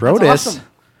 Yeah. Brodus. That's awesome.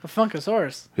 The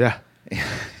Funkasaurus. Yeah.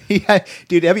 Yeah,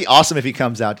 dude, that'd be awesome if he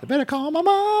comes out. Better call my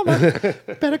mama.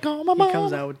 Better call my He mama.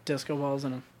 comes out with disco balls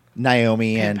and a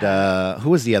Naomi and who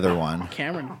was the other one?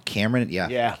 Cameron. Cameron. Yeah.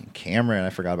 Yeah. Cameron. I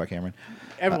forgot about Cameron.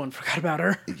 Everyone forgot about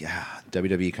her. Yeah.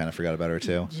 WWE kind of forgot about her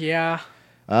too. Yeah.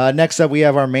 Next up, we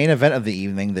have our main event of the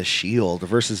evening: The Shield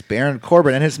versus Baron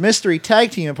Corbin and his mystery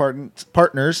tag team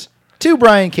partners, 2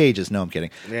 Brian Cages. No, I'm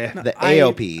kidding. Yeah. The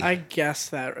AOP. I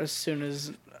guessed that as soon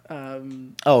as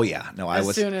Oh yeah. No, I as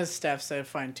was. soon as Steph said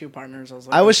find 2 partners, I was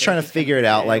like, I was okay, trying to he's gonna figure be it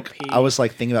out. Like AOP. I was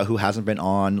like thinking about who hasn't been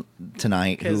on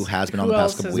tonight, who 'Cause has been on who the past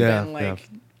else couple has weeks. Yeah, been like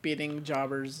yeah. beating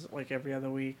jobbers like every other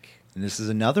week. And this is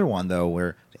another one though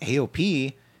where the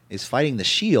AOP is fighting the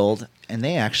Shield, and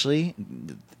they actually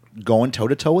going toe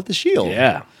to toe with the Shield.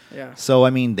 Yeah. Yeah. So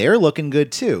I mean, they're looking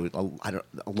good too.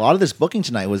 A lot of this booking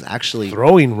tonight was actually,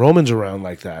 Throwing Romans around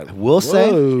like that. Will say,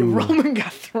 Whoa. Roman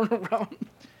got thrown around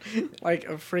like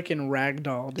a freaking rag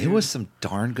doll. Dude. it was some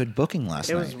darn good booking last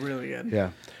It night. was really good.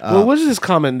 Yeah. Well, what is this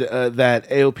comment that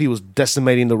AOP was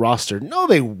decimating the roster? No,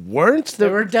 they weren't. They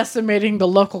were decimating the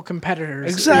local competitors.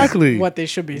 is Exactly. what they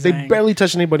should be They saying. barely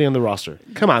touched anybody on the roster.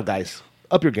 Come on, guys.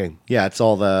 Up your game. Yeah, it's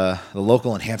all the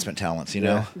local enhancement talents, you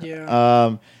know.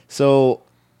 Yeah. So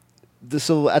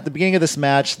at the beginning of this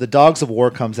match, the Dogs of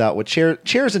War comes out with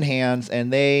chairs in hands,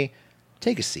 and they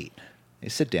take a seat. They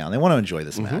sit down. They want to enjoy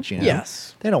this match, you know.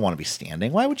 Yes. They don't want to be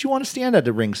standing. Why would you want to stand at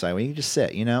the ringside when you can just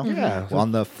sit, you know? Yeah. Well,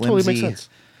 on the Totally flimsy. makes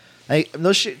sense.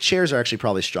 Those chairs are actually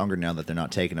probably stronger now that they're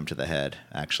not taking them to the head.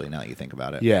 Actually, now that you think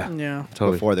about it. Yeah. Yeah.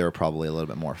 Totally. Before they were probably a little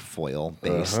bit more foil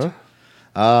based. Uh-huh.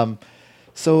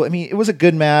 So I mean, it was a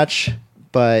good match,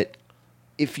 but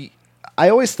I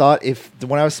always thought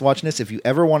when I was watching this, if you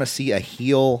ever want to see a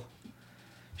heel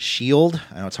Shield,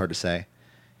 I know it's hard to say,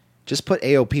 just put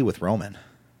AOP with Roman.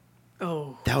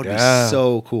 Oh, That would Yeah. be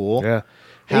so cool. Yeah. And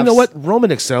you Have know s- what? Roman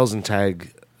excels in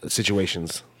tag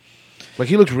situations. Like,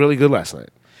 he looked really good last night.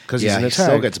 Because he's Yeah, in he a still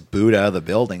tag. gets booed out of the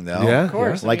building though. Yeah. of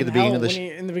course. Like at the beginning of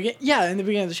the in the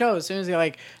beginning of the show, as soon as he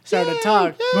like started to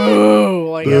talk, boo!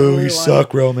 Like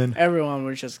Roman. Everyone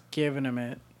was just giving him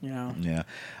it. You know. Yeah,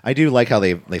 I do like how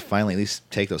they finally at least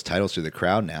take those titles through the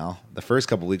crowd now. The first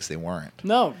couple weeks they weren't.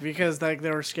 No, because like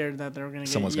they were scared that they were going to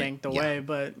get Someone's gonna- yanked yeah. away,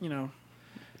 but you know,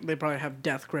 they probably have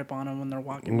death grip on them when they're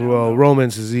walking. Down, Well, though.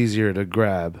 Roman's is easier to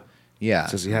grab Yeah,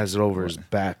 since he has it over his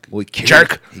back. well, he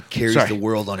Jerk! He carries Sorry. the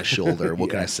world on his shoulder.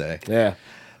 What can I say? Yeah.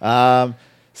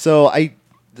 So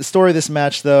the story of this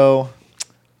match, though,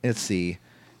 let's see.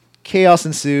 Chaos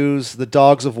ensues. The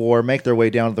Dogs of War make their way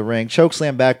down to the ring.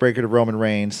 Chokeslam backbreaker to Roman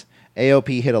Reigns.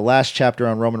 AOP hit a last chapter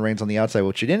on Roman Reigns on the outside,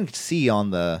 which you didn't see on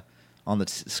the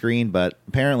screen, but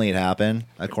apparently it happened,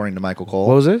 according to Michael Cole.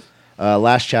 What was it?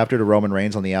 Last chapter to Roman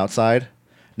Reigns on the outside,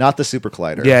 not the Super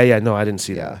Collider. Yeah. No, I didn't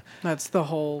see yeah. that. That's the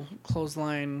whole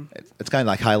clothesline. It's kind of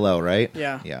like high-low, right?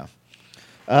 Yeah. Yeah.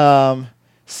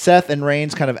 Seth and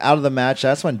Reigns kind of out of the match.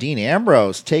 That's when Dean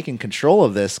Ambrose taking control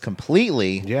of this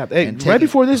completely. Yeah. Hey, and right taking-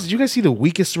 before this, did you guys see the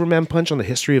weakest Superman punch on the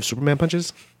history of Superman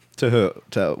punches? to who?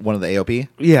 To one of the AOP.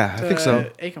 Yeah, I think so.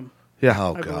 Akam. Yeah.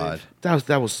 Oh I God, believe.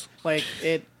 That was. Like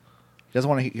it. he doesn't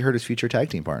want to hurt his future tag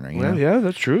team partner. You Well, know? yeah,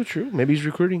 that's true. Maybe he's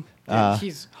recruiting.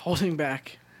 He's holding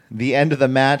back. The end of the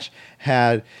match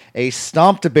had a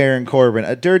stomp to Baron Corbin,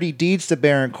 a dirty deeds to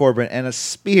Baron Corbin, and a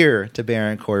spear to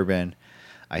Baron Corbin.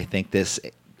 I think this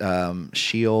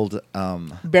Shield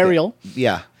Burial.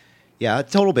 Yeah, a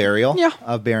total burial Yeah.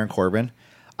 of Baron Corbin.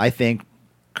 I think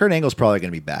Kurt Angle's probably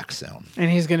going to be back soon. And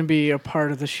he's going to be a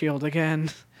part of the Shield again.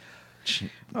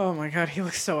 Oh my God, he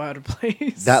looks so out of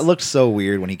place. That looked so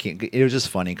weird when he came. It was just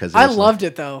funny because I loved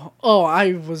it though. Oh,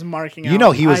 I was marking out. You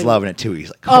know, he was I- loving it too. He's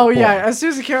like, Oh boy. yeah, as soon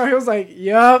as he came out, he was like,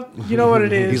 "Yup, you know what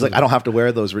it is." He's like, I don't have to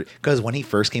wear those because when he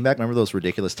first came back, remember those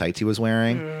ridiculous tights he was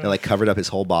wearing? They like covered up his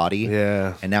whole body.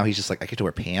 Yeah. And now he's just like, I get to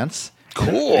wear pants.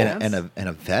 Cool. And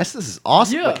a vest. This is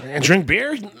awesome. Yeah. Like, And drink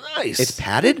beer? Nice. it's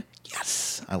padded.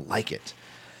 Yes, I like it.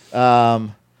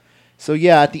 So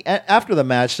yeah, after the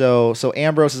match, so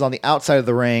Ambrose is on the outside of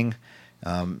the ring.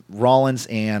 Rollins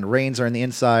and Reigns are on the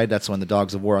inside. That's when the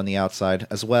Dogs of War are on the outside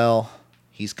as well.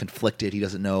 He's conflicted. He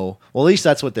doesn't know. Well, at least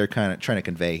that's what they're kind of trying to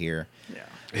convey here. Yeah.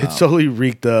 It totally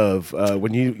reeked of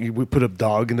when you we put a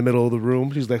dog in the middle of the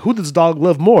room. He's like, "Who does dog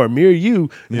love more, me or you?"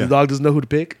 And Yeah. the dog doesn't know who to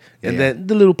pick, and Yeah. then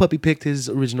the little puppy picked his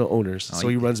original owners, so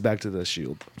he yeah. runs back to the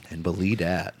Shield. And believe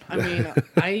that. I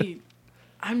mean,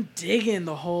 I'm digging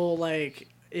the whole like,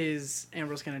 is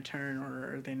Ambrose gonna turn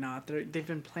or are they not? They've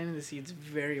been planting the seeds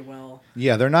very well.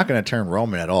 Yeah, they're not going to turn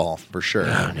Roman at all, for sure.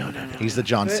 No. He's the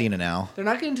John But- Cena now. They're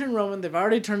not going to turn Roman. They've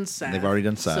already turned Seth. They've already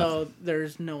done Seth. So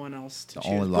there's no one else to The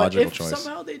choose. only But logical if choice.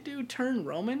 somehow they do turn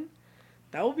Roman,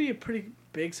 that will be a pretty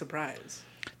big surprise.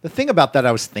 The thing about that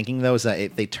I was thinking, though, is that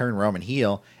if they turn Roman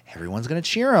heel, everyone's going to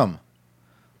cheer him.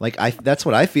 Like, that's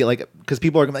what I feel like, because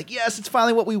people are going to be like, yes, it's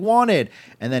finally what we wanted.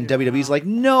 And then WWE's like,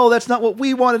 no, that's not what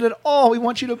we wanted at all. We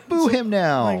want you to boo him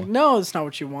now. Like, no, it's not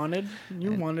what you wanted.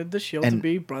 You wanted the Shield to and-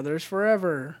 be brothers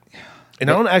forever.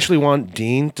 And I don't actually want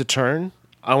Dean to turn.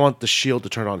 I want the Shield to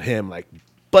turn on him. Like,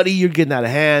 buddy, you're getting out of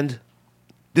hand.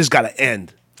 This got to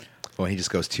end. Well, he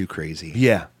just goes too crazy.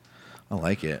 Yeah. I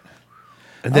like it.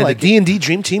 And then like the D&D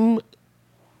Dream Team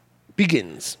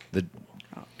begins.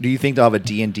 Do you think they'll have a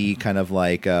D&D kind of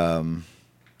like...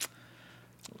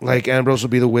 Like Ambrose will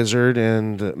be the wizard,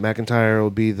 and McIntyre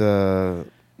will be the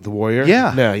warrior.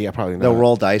 Yeah. No, yeah, probably not. they'll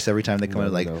roll dice every time they come No,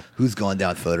 in, like, no. who's going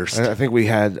down first? I think we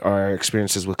had our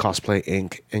experiences with Cosplay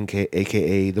Inc.,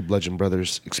 aka the Bludgeon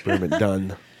Brothers experiment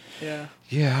done. Yeah.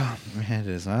 Yeah, it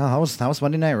is. Well, that was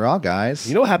Monday Night Raw, guys.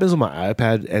 You know what happens when my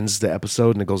iPad ends the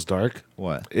episode and it goes dark?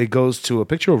 What? It goes to a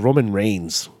picture of Roman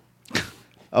Reigns.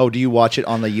 Oh, do you watch it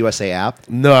on the USA app?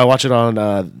 No, I watch it on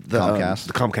the Comcast?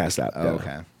 the Comcast app. Oh,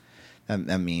 okay. I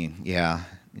mean, yeah.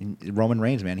 Roman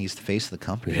Reigns, man, he's the face of the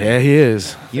company. Yeah, he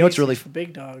is. You know what's really... the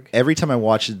big dog. Every time I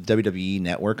watch the WWE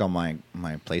Network on my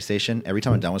PlayStation, every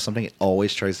time I'm done with something, it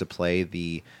always tries to play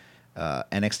the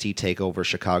NXT TakeOver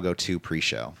Chicago 2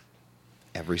 pre-show.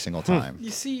 Every single time. You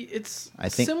see, it's I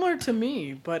think- similar to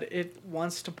me, but it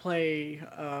wants to play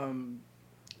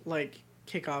like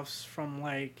kickoffs from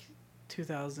like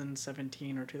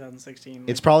 2017 or 2016.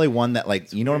 It's probably one that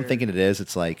like you know what I'm weird. thinking it is.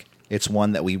 It's like it's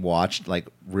one that we watched like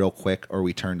real quick or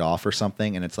we turned off or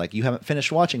something, and it's like you haven't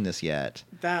finished watching this yet.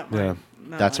 that. Yeah.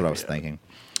 That's what I was thinking.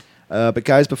 But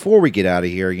guys, before we get out of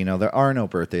here, there are no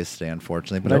birthdays today,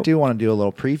 unfortunately. But I Nope. do want to do a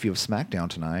little preview of SmackDown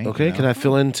tonight. Okay, can I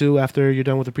fill in too after you're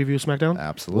done with the preview of SmackDown?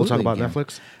 Absolutely, We'll talk about yeah.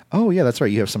 Netflix. Oh yeah, that's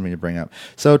right. You have something to bring up.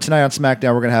 So tonight on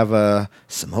SmackDown, we're gonna have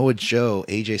Samoa Joe,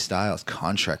 AJ Styles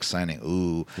contract signing.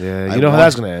 Ooh, Yeah, I you know how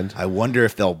that's gonna end. I wonder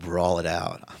if they'll brawl it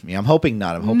out. I mean, I'm hoping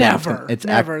not. I'm hoping Never, it's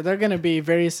never. They're going to be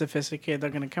very sophisticated. They're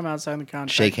going to come outside the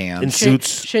contract, shake hands. In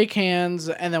suits. shake hands,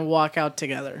 and then walk out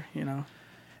together.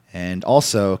 And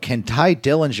also, can Ty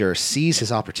Dillinger seize his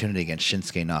opportunity against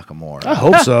Shinsuke Nakamura? I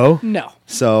hope so. No,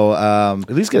 So, At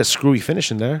least get a screwy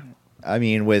finish in there. I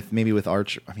mean, with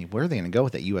Archer, I mean, where are they going to go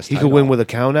with that U.S. He title? could win with a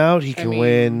count out. He can mean,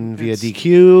 win via it's-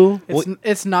 DQ.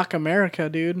 it's Knock America,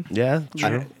 dude. Yeah,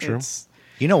 true, Like, true. it's-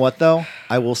 You know what though?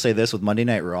 I will say this with Monday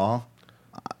Night Raw,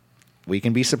 we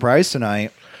can be surprised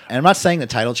tonight. And I'm not saying the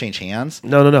title change hands.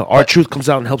 No. R-Truth comes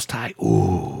out and helps Ty.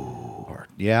 Ooh.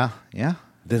 Yeah.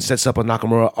 Then sets up a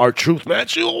Nakamura R-Truth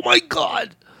match. Oh, my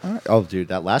God. All right. Oh, dude,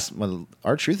 that last one,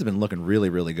 R-Truth has been looking really,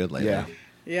 really good lately. Yeah.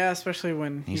 Yeah, especially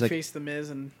when he He's like- faced the Miz,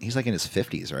 and He's like in his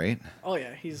 50s, right? oh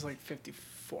yeah, he's like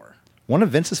 54, One of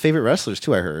Vince's favorite wrestlers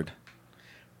too, I heard.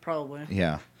 probably.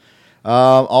 Yeah.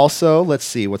 Also, let's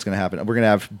see what's going to happen. We're going to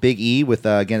have Big E with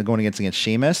again going against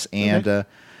Sheamus, and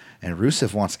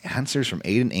Rusev wants answers from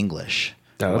Aiden English.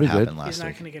 That'll What be good. happened He's last not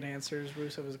week? going to get answers.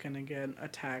 Rusev is going to get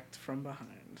attacked from behind.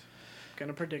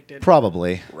 Gonna predict it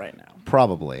Probably. right now.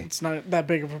 Probably. It's not that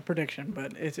big of a prediction,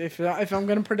 but if I'm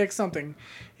going to predict something,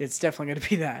 it's definitely going to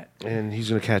be that. And he's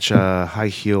going to catch a high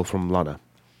heel from Lana.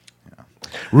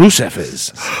 Rusev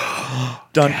is.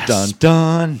 Dun dun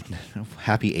dun.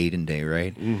 Happy Aiden Day,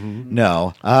 right? Mm-hmm.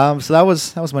 No. So that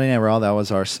was Monday Night Raw. That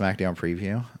was our SmackDown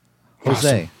preview.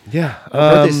 Jose, Yeah.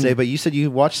 birthday today, but you said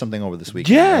you watched something over this week.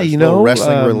 Yeah, It was you a little know,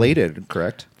 wrestling related,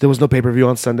 correct? There was no pay-per-view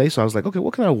on Sunday, so I was like, okay,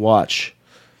 what can I watch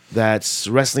that's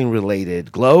wrestling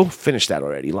related? Glow finished that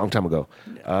already a long time ago.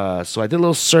 So I did a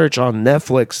little search on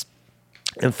Netflix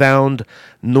and found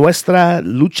Nuestra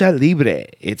Lucha Libre.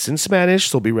 It's in Spanish,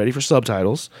 so be ready for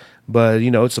subtitles. But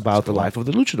it's about the life of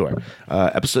the luchador.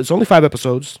 It's only 5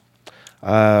 episodes.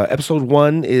 Episode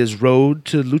 1 is Road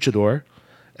to Luchador.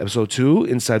 Episode 2,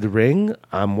 Inside the Ring.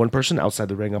 I'm one person. Outside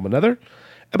the ring, I'm another.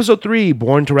 Episode 3,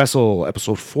 Born to Wrestle.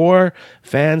 Episode 4,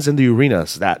 Fans in the Arena.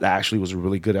 So that actually was a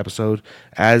really good episode.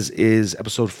 As is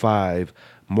episode 5,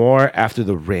 More After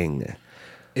the Ring.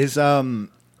 Is so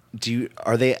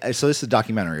this is a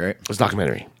documentary, right? It's a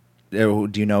documentary. Do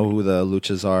you know who the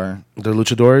luchas are? The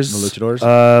Luchadors. The Luchadors?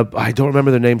 I don't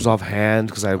remember their names offhand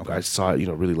because I saw it,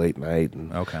 really late night.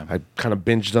 And Okay. I kind of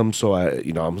binged them, so I'm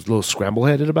a little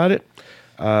scramble-headed about it.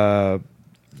 Perro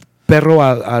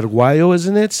Arguayo,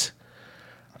 isn't it?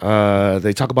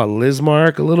 They talk about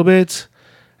Lizmark a little bit.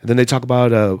 And then they talk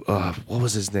about, what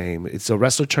was his name? It's a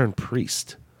wrestler turned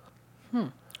priest.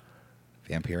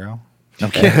 Vampiro?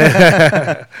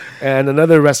 And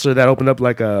another wrestler that opened up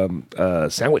like a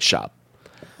sandwich shop.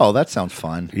 Oh, that sounds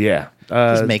fun. Yeah.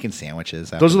 Just making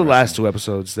sandwiches. Those are the after last 2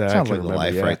 episodes that Sounds I like can the remember,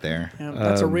 life yeah. right there. Yeah,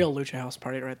 that's a real lucha house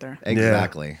party right there.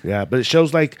 Exactly. Yeah, but it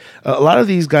shows like a lot of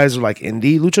these guys are like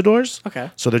indie luchadors. Okay.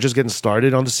 So they're just getting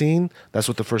started on the scene. That's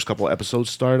what the first couple episodes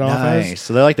started off Nice. as.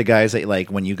 So they're like the guys that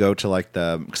like when you go to like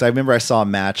because I remember I saw a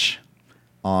match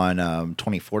on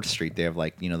 24th Street. They have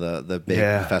like the big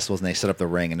Yeah. festivals and they set up the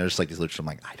ring and there's like these luchadors. I'm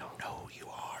like, I don't know who you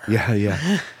are. Yeah,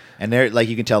 yeah. And they're like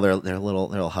you can tell they're a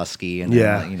little husky and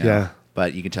Yeah, they're, yeah.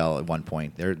 But you can tell at one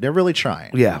point they're really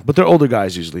trying. Yeah, but they're older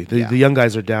guys usually. Yeah. The young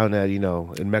guys are down at,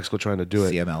 in Mexico trying to do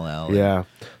it. CMLL. Yeah.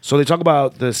 So they talk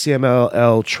about the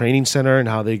CMLL training center and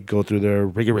how they go through their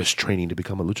rigorous training to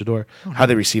become a luchador, how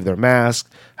they receive their mask,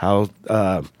 how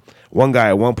one guy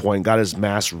at one point got his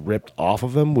mask ripped off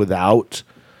of him without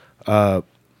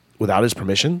his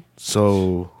permission.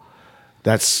 So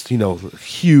that's,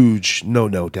 huge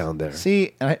no down there.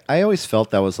 See, and I always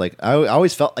felt that was like I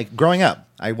always felt like growing up.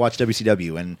 I watched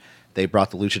WCW and they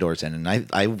brought the luchadors in, and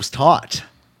I was taught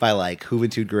by like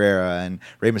Juventud Guerrera and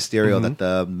Rey Mysterio that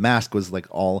the mask was like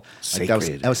all like,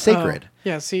 Sacred. that was sacred. Oh,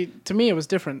 yeah, see, to me it was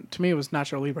different. To me it was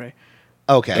Nacho Libre.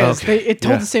 Okay. Because it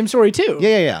told Yeah. the same story too.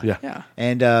 Yeah. Yeah.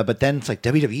 And but then it's like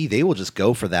WWE, they will just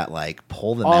go for that like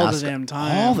pull the All the mask damn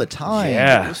time. all the time.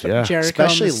 Yeah, yeah. Jericho,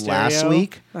 Especially Mysterio, last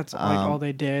week. That's like all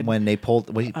they did. when they pulled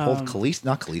Kalisto,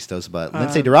 not Kalisto's, but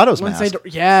Lindsay Dorado's mask,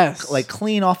 Yes. like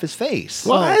clean off his face.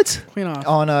 What? Clean off.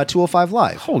 On 205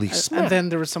 Live. Holy smack. And then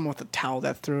there was someone with a towel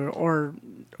that threw it, or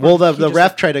Well, he the just,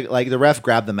 ref tried to the ref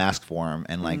grabbed the mask for him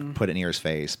and like put it near his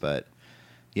face, but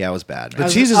Yeah, it was bad. The Man.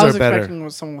 cheeses I was are better. expecting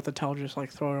someone with a towel just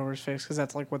like throw it over his face because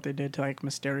that's like what they did to like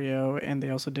Mysterio, and they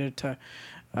also did it to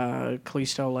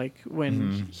Kalisto, like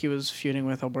when he was feuding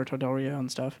with Alberto Del Rio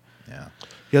and stuff. Yeah.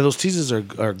 Yeah, those teases are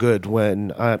good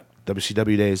when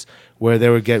WCW days where they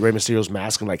would get Rey Mysterio's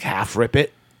mask and like half rip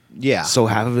it. Yeah. So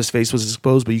half of his face was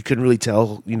exposed, but you couldn't really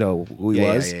tell, who he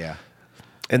was. Yeah.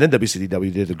 And then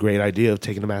WCW did a great idea of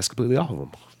taking the mask completely off of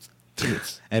him.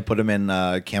 And put him in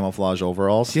camouflage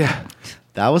overalls. Yeah.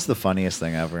 That was the funniest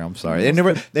thing ever. I'm sorry. It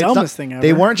was the dumbest thing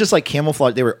They ever. weren't just like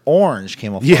camouflage. They were orange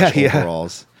camouflage Yeah.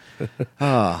 overalls. So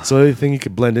the only thing you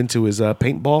could blend into is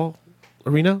paintball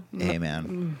arena. Hey,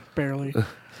 man. Barely.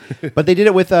 But they did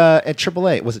it with at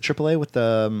AAA. Was it AAA with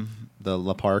the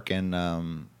La Park and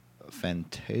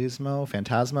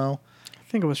Phantasmo? I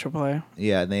think it was AAA.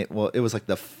 Yeah, and it was like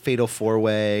the Fatal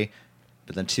 4-Way,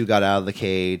 but then 2 got out of the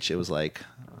cage. It was like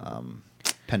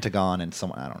Pentagon and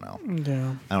someone, I don't know.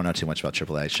 Yeah. I don't know too much about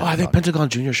AAA. I think Pentagon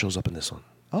Jr. shows up in this one.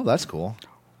 Oh, that's cool.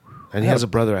 And he has a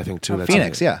brother, I think, too. That's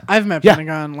Phoenix, yeah. I've met Yeah.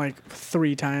 Pentagon like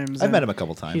 3 times. I've and met him a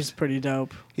couple times. He's pretty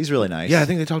dope. He's really nice. Yeah, I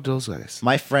think they talked to those guys.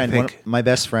 My friend, I think. my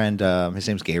best friend, his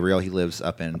name's Gabriel. He lives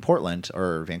up in Portland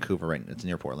or Vancouver, right? It's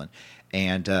near Portland,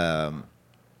 and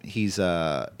he's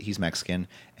Mexican.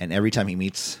 And every time he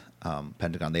meets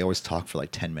Pentagon, they always talk for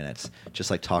like 10 minutes,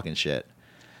 just like talking shit,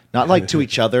 not like to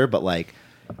each other, but like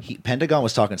Pentagon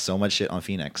was talking so much shit on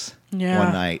Phoenix Yeah.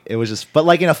 one night. It was just, but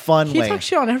like in a fun He way. talks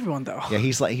shit on everyone though. Yeah,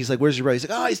 he's like, where's your brother? He's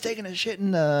like, oh, he's taking a shit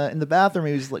in the bathroom.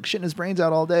 He was like shitting his brains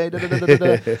out all day. Da, da, da, da,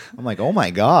 da, da. I'm like, oh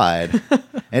my god, and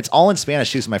it's all in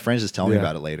Spanish too. So my friends just tell me Yeah.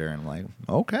 about it later, and I'm like,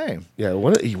 okay, Yeah,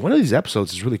 one of these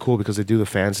episodes is really cool because they do the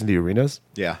fans in the arenas.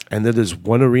 yeah, And then there's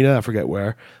one arena, I forget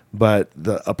where, but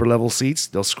the upper level seats,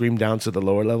 they'll scream down to the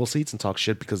lower level seats and talk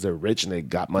shit because they're rich and they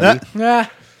got money. Yeah.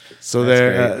 So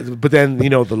That's they're, but then, the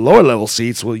lower level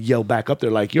seats will yell back up.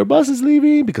 They're like, your bus is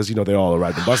leaving, because, they all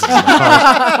ride the buses in the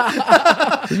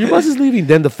cars. Your bus is leaving.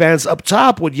 Then the fans up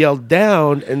top would yell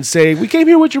down and say, we came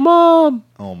here with your mom.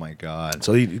 oh my god.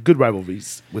 So good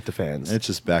rivalries with the fans. It's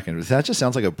just back and that just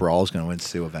sounds like a brawl is going to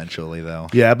ensue eventually, though.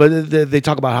 Yeah, but they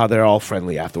talk about how they're all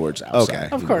friendly afterwards. Outside. Okay.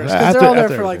 Of course, After- because they're all there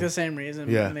after for like everything. the same reason.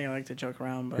 Yeah. And they like to joke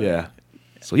around. But Yeah.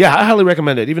 So yeah, I highly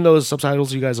recommend it. Even though it's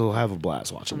subtitles, you guys will have a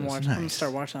blast watching I'm, this. I'm gonna Nice.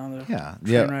 start watching on the Yeah,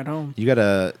 train ride home. You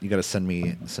gotta send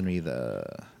me the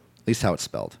at least how it's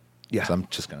spelled. Yeah. So I'm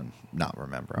just gonna not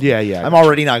remember. Yeah, yeah, I I'm got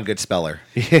already not a good speller.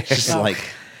 Just like,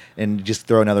 and just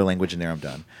throw another language in there. I'm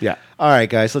done. Yeah. All right,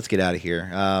 guys, let's get out of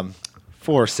here.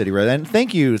 For City Red, and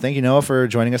thank you Noah for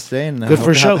joining us today, and Good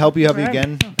for a show. Help you All right.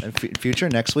 again in future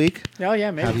next week. Oh yeah,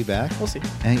 maybe. Have you back? We'll see.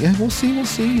 And yeah, we'll see.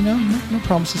 No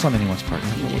promises on anyone's part.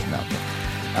 That wasn't out there.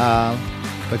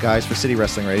 But guys, for City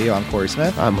Wrestling Radio, I'm Corey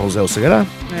Smith, I'm Jose Oseguera.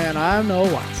 And I'm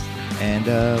Noah Watts. and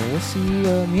we'll see you.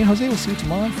 Me and Jose will see you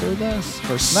tomorrow for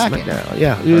SmackDown. SmackDown,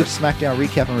 yeah. Our SmackDown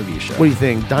recap and review show. What do you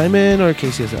think, Diamond or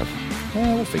KCSF?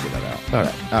 We'll figure that out. All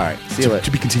right. All right. See you later.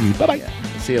 To be continued. Bye-bye.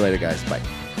 Yeah. See you later, guys. Bye.